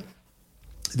 Okay?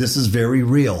 This is very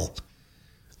real.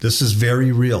 This is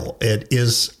very real. It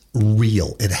is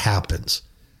real. It happens.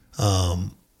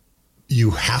 You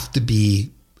have to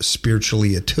be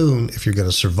spiritually attuned if you're going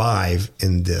to survive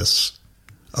in this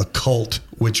occult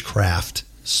witchcraft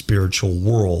spiritual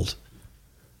world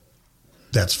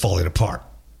that's falling apart.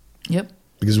 Yep.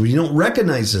 Because when you don't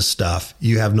recognize this stuff,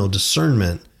 you have no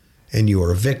discernment, and you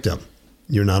are a victim.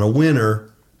 You're not a winner.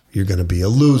 You're going to be a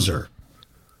loser.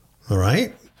 All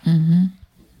right?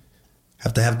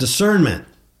 Have to have discernment.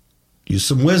 Use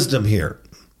some wisdom here.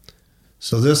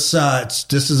 So this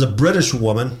is a British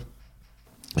woman.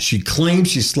 She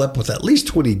claims she slept with at least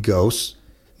 20 ghosts.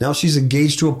 Now she's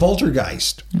engaged to a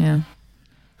poltergeist. Yeah.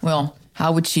 Well,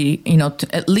 how would she,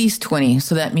 at least 20.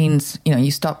 So that means,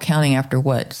 you stop counting after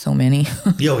what? So many?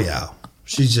 Yeah.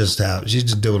 She's just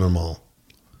doing them all.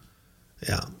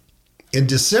 Yeah. In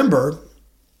December,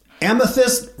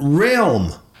 Amethyst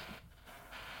Realm.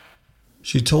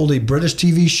 She told a British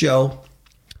TV show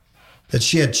that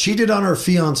she had cheated on her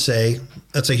fiancé.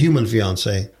 That's a human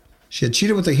fiancé. She had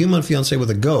cheated with a human fiancé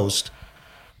with a ghost.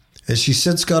 And she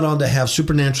since got on to have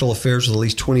supernatural affairs with at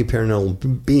least 20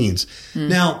 paranormal beings.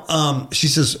 Now, she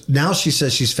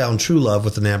says she's found true love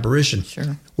with an apparition.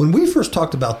 Sure. When we first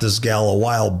talked about this gal a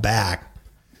while back,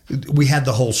 we had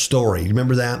the whole story. You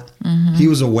remember that? He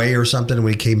was away or something, and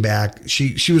when he came back,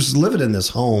 she was living in this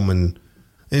home. And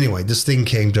anyway, this thing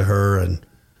came to her, and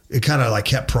it kind of like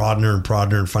kept prodding her,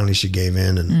 and finally she gave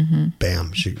in, and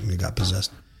bam, she got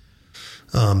possessed.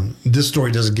 This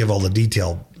story doesn't give all the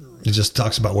detail It just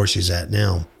talks about where she's at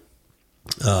now.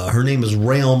 Her name is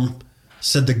Realm.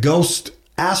 Said the ghost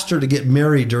asked her to get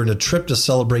married during a trip to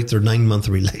celebrate their 9-month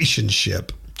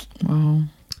relationship. Wow.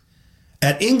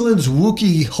 At England's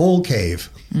Wookiee Hole Cave.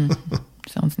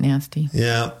 Sounds nasty.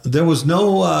 Yeah. There was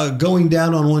no going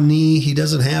down on one knee. He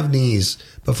doesn't have knees.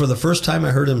 But for the first time, I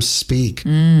heard him speak.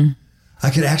 I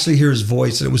could actually hear his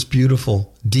voice, and it was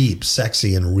beautiful, deep,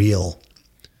 sexy, and real.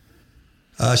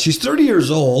 She's 30 years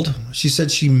old. She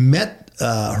said she met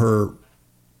her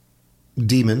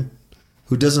demon,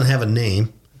 who doesn't have a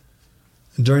name,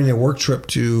 during a work trip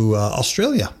to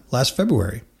Australia last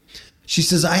February. She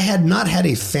says, I had not had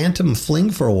a phantom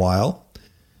fling for a while.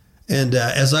 And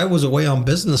as I was away on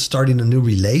business, starting a new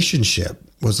relationship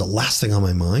was the last thing on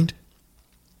my mind.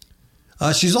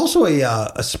 She's also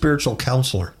a spiritual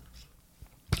counselor.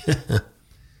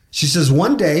 She says,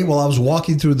 one day while I was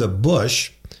walking through the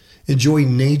bush,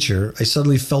 enjoying nature, I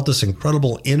suddenly felt this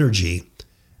incredible energy.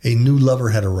 A new lover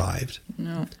had arrived.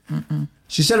 No.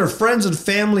 She said her friends and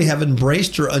family have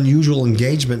embraced her unusual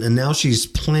engagement, and now she's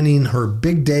planning her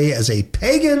big day as a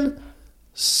pagan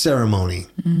ceremony.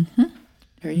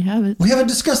 There you have it. We haven't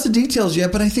discussed the details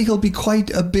yet, but I think it'll be quite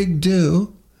a big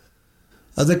do.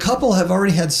 The couple have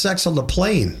already had sex on the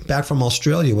plane back from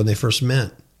Australia when they first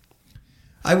met.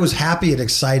 I was happy and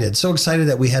excited, so excited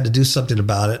that we had to do something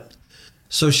about it.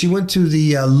 So she went to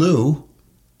the loo,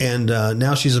 and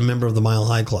now she's a member of the Mile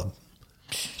High Club.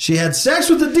 She had sex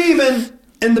with the demon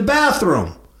in the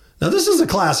bathroom. Now, this is a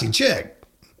classy chick.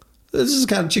 This is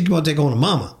the kind of chick you want to take home to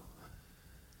mama.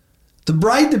 The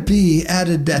bride-to-be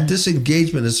added that this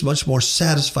engagement is much more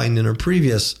satisfying than her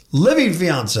previous living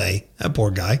fiancé. That poor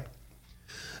guy.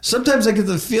 Sometimes I get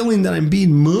the feeling that I'm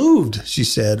being moved, she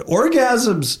said.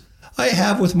 Orgasms I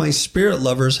have with my spirit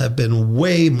lovers have been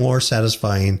way more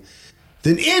satisfying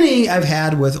than any I've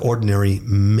had with ordinary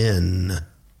men.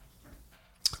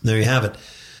 There you have it.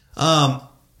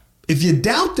 If you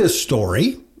doubt this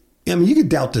story, I mean, you can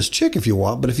doubt this chick if you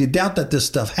want, but if you doubt that this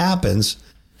stuff happens,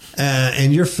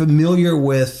 and you're familiar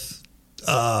with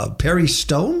Perry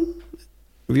Stone,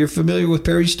 if you're familiar with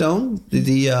Perry Stone,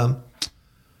 the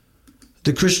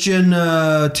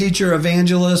Christian teacher,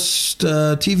 evangelist,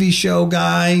 TV show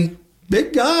guy,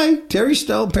 big guy, Perry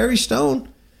Stone.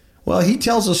 Well, he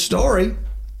tells a story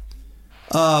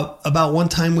about one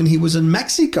time when he was in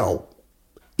Mexico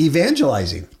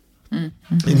evangelizing. And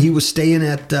he was staying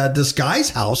at this guy's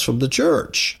house from the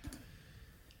church.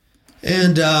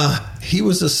 And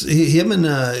him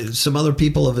and some other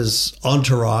people of his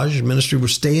entourage ministry were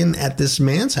staying at this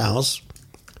man's house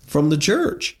from the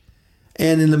church.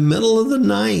 And in the middle of the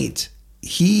night,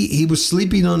 he was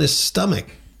sleeping on his stomach.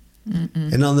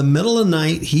 And on the middle of the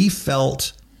night, he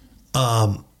felt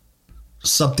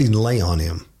something lay on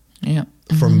him. Yeah.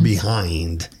 From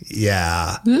behind.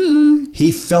 Yeah.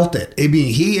 He felt it. I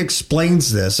mean, he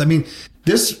explains this. I mean,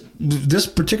 this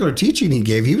particular teaching he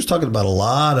gave, he was talking about a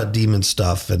lot of demon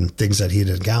stuff and things that he'd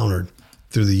encountered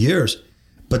through the years.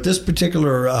 But this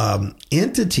particular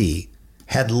entity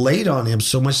had laid on him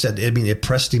so much that, I mean, it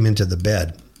pressed him into the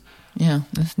bed. Yeah,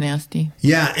 that's nasty.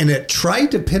 Yeah, and it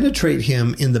tried to penetrate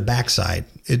him in the backside.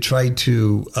 It tried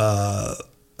to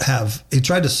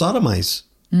sodomize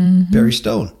Perry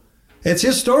Stone. It's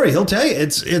his story. He'll tell you.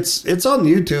 It's on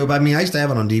YouTube. I mean, I used to have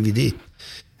it on DVD.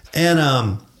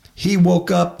 And he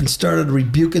woke up and started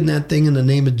rebuking that thing in the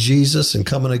name of Jesus and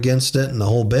coming against it and the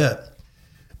whole bit.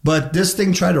 But this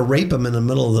thing tried to rape him in the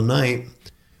middle of the night.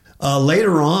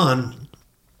 Later on,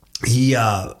 he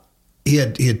had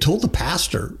told the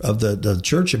pastor of the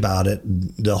church about it,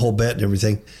 the whole bit and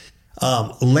everything.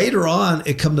 Later on,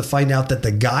 it come to find out that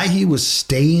the guy he was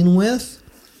staying with,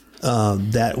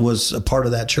 that was a part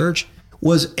of that church,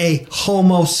 was a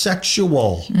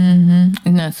homosexual. Isn't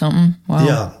that something? Wow.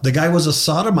 Yeah. The guy was a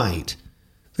sodomite.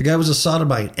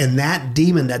 And that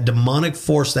demon, that demonic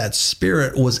force, that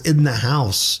spirit was in the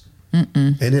house.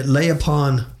 And it lay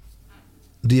upon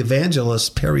the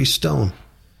evangelist, Perry Stone.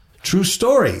 True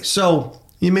story. So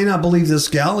you may not believe this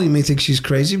gal. You may think she's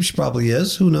crazy. She probably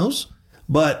is. Who knows?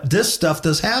 But this stuff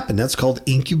does happen. That's called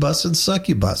incubus and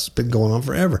succubus. It's been going on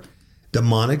forever.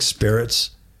 Demonic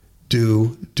spirits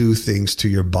do things to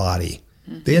your body.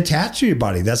 They attach to your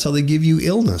body. That's how they give you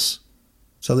illness.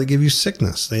 That's how they give you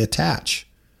sickness. They attach,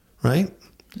 right?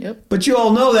 Yep. But you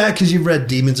all know that because you've read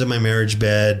Demons in My Marriage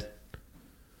Bed,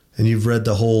 and you've read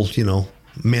the whole,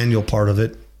 manual part of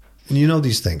it, and you know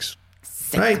these things,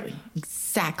 right?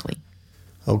 Exactly.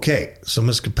 Okay, so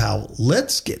Ms. Kapow,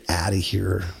 let's get out of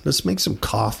here. Let's make some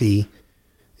coffee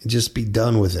and just be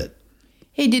done with it.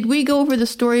 Hey, did we go over the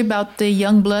story about the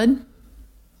young blood?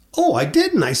 Oh, I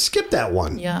didn't. I skipped that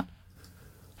one. Yeah.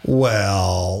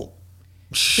 Well,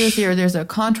 There's a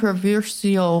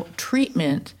controversial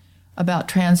treatment about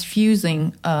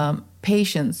transfusing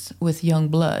patients with young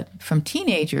blood from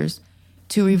teenagers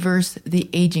to reverse the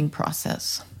aging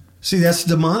process. see, that's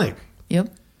demonic.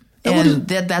 Yep. And what And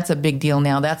that's a big deal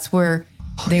now. That's where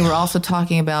they were also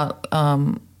talking about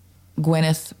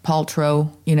Gwyneth Paltrow,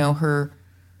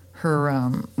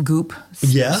 her goop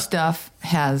Yeah. stuff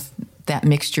has that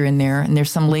mixture in there. And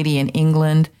there's some lady in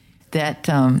England that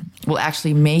will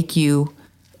actually make you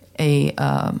a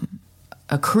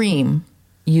cream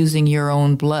using your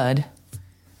own blood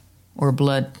or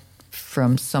blood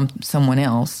from someone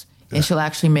else. Yeah. And she'll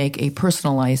actually make a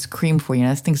personalized cream for you.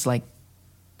 And I think it's like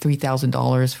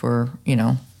 $3,000 for,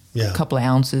 Yeah. a couple of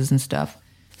ounces and stuff.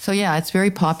 So, yeah, it's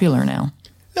very popular now.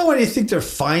 Now, why do you think they're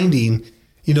finding,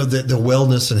 the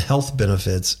wellness and health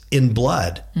benefits in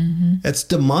blood? Mm-hmm. It's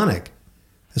demonic.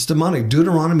 It's demonic.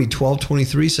 Deuteronomy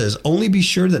 12:23 says, "Only be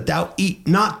sure that thou eat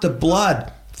not the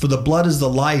blood, for the blood is the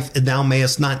life, and thou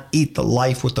mayest not eat the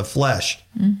life with the flesh."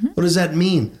 Mm-hmm. What does that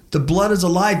mean? The blood is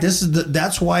alive.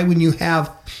 That's why when you have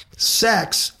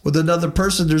sex with another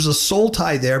person, there's a soul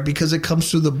tie there because it comes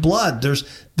through the blood. There's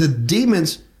the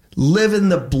demons live in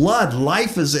the blood.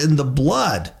 Life is in the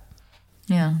blood.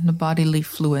 Yeah, the bodily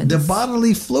fluids. The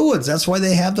bodily fluids. That's why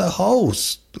they have the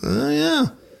host. Yeah.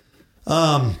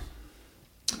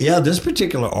 This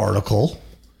particular article.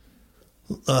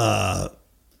 It's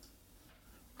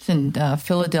in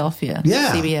Philadelphia,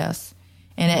 Yeah. CBS.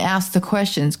 And it asks the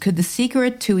questions, could the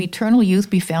secret to eternal youth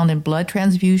be found in blood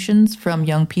transfusions from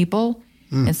young people?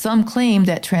 And some claim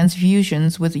that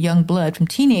transfusions with young blood from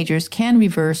teenagers can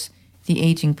reverse the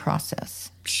aging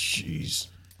process. Jeez.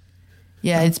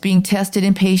 Yeah, it's being tested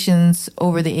in patients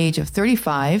over the age of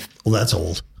 35. Well, that's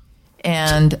old.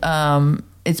 And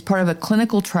it's part of a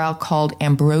clinical trial called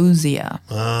Ambrosia.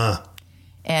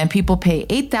 And people pay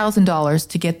 $8,000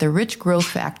 to get the rich growth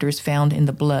factors found in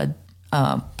the blood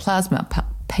plasma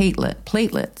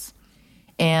platelets.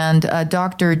 And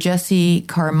Dr. Jesse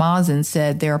Karmazin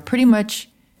said there are pretty much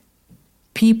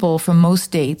people from most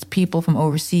states, people from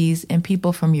overseas, and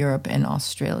people from Europe and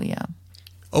Australia.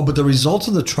 Oh, but the results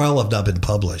of the trial have not been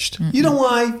published. Mm-mm. You know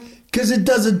why? Because it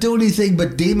doesn't do anything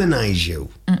but demonize you.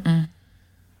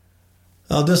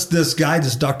 Oh, this guy,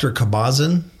 this Dr.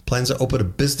 Karmazin, plans to open a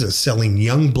business selling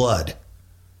young blood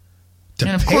to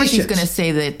and of patients. course he's going to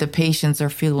say that the patients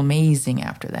feel amazing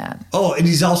after that. Oh, and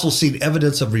he's also seen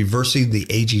evidence of reversing the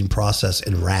aging process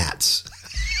in rats.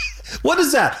 What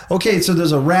is that? Okay, so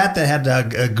there's a rat that had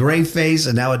a gray face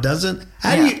and now it doesn't?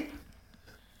 How do you...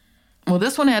 Well,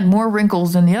 this one had more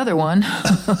wrinkles than the other one.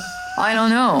 I don't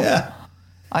know. Yeah.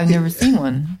 I've never seen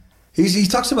one. He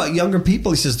talks about younger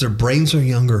people. He says their brains are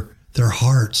younger, their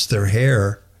hearts, their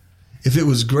hair. If it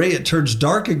was gray, it turns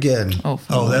dark again.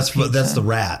 That's the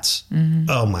rats. Mm-hmm.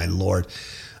 Oh my Lord.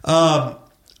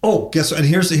 Guess what? And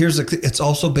here's it's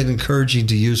also been encouraging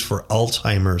to use for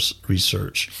Alzheimer's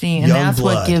research. See, and that's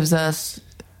what gives us,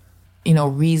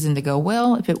 reason to go,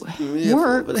 well, if it works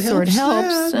or it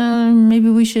helps, maybe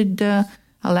we should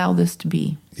allow this to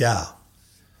be. Yeah.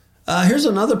 Here's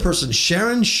another person,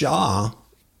 Sharon Shaw.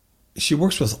 She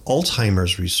works with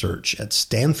Alzheimer's research at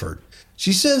Stanford.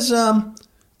 She says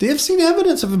they have seen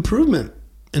evidence of improvement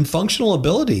in functional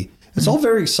ability. It's all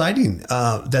very exciting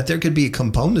that there could be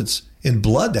components in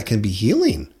blood that can be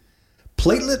healing.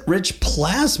 Platelet-rich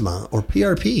plasma, or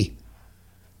PRP.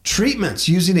 Treatments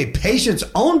using a patient's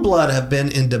own blood have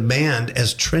been in demand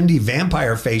as trendy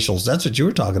vampire facials. That's what you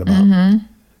were talking about. Mm-hmm.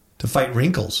 To fight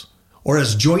wrinkles. Or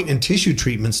as joint and tissue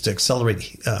treatments to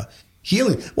accelerate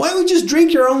healing. Why don't we just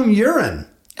drink your own urine?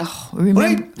 Oh,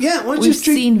 remember? We've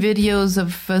seen videos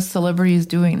of celebrities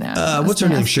doing that. What's her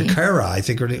name? Shakira, I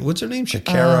think. What's her name?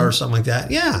 Shakira or something like that.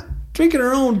 Yeah, drinking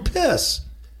her own piss.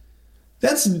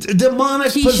 That's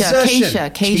demonic possession.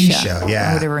 Keisha,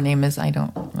 yeah. Whatever her name is, I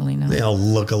don't really know. They all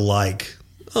look alike.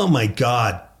 Oh my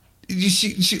God.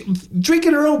 She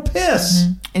drinking her own piss.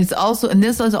 Mm-hmm.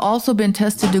 This has also been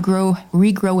tested to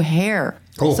regrow hair.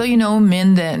 Oh. So,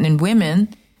 men and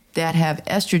women that have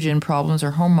estrogen problems or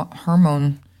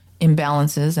hormone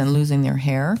imbalances and losing their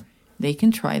hair, they can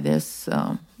try this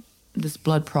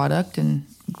blood product and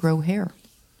grow hair.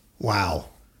 Wow.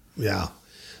 Yeah.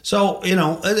 So,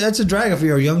 that's a drag if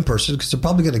you're a young person because they're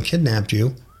probably going to kidnap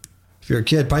you. If you're a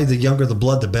kid, probably the younger the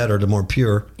blood, the better, the more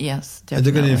pure. Yes, definitely. And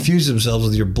they're going to infuse themselves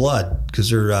with your blood because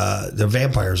they're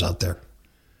vampires out there.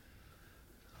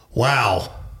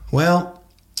 Wow. Well,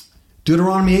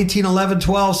 Deuteronomy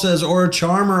 18:11-12 says, or a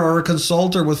charmer or a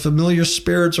consulter with familiar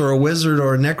spirits or a wizard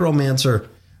or a necromancer.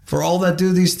 For all that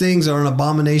do these things are an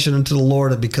abomination unto the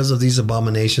Lord, and because of these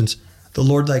abominations, the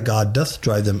Lord thy God doth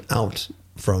drive them out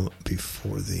from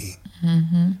before thee.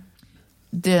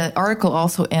 The article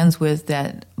also ends with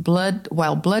that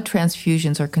while blood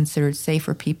transfusions are considered safe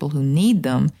for people who need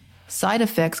them, side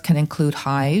effects can include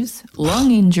hives,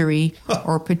 lung injury,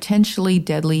 or potentially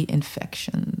deadly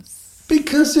infections.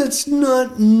 Because it's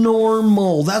not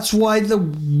normal. That's why the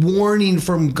warning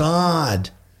from God.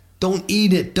 Don't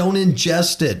eat it. Don't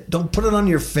ingest it. Don't put it on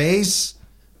your face.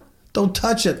 Don't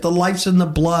touch it. The life's in the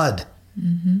blood.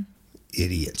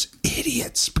 Idiots.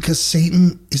 Because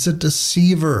Satan is a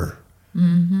deceiver.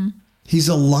 He's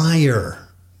a liar.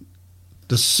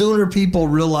 The sooner people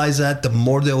realize that, the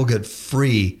more they will get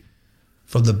free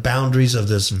from the boundaries of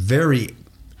this very,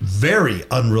 very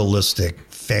unrealistic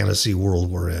fantasy world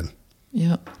we're in.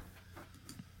 Yep.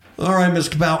 All right, Ms.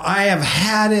 Cabal, I have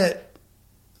had it.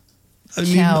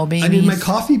 Ciao, babies. I need my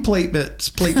coffee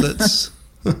platelets.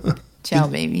 Ciao,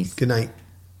 babies. Good night.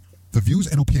 The views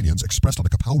and opinions expressed on the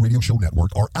Kapow Radio Show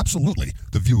Network are absolutely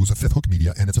the views of Fifth Hook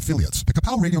Media and its affiliates. The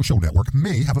Kapow Radio Show Network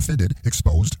may have offended,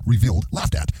 exposed, revealed,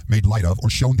 laughed at, made light of, or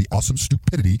shown the awesome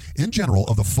stupidity in general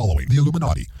of the following: the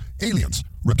Illuminati, aliens,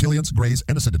 reptilians, greys,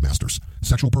 and ascended masters,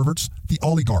 sexual perverts, the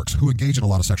oligarchs who engage in a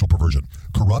lot of sexual perversion,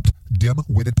 corrupt,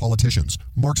 dim-witted politicians,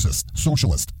 Marxists,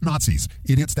 socialists, Nazis,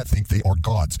 idiots that think they are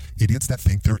gods, idiots that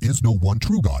think there is no one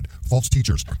true God, false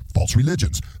teachers, false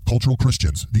religions, cultural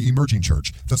Christians, the emerging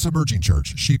church, the submerging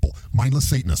church, sheeple, mindless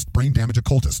Satanists, brain damage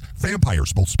occultists,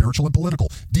 vampires, both spiritual and political,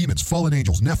 demons, fallen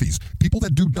angels, nephies, people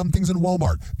that do dumb things in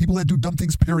Walmart, people that do dumb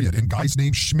things, period, and guys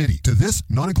named Schmitty. To this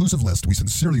non-inclusive list, we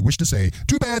sincerely wish to say,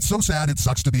 too bad, so sad, it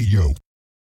sucks to be you.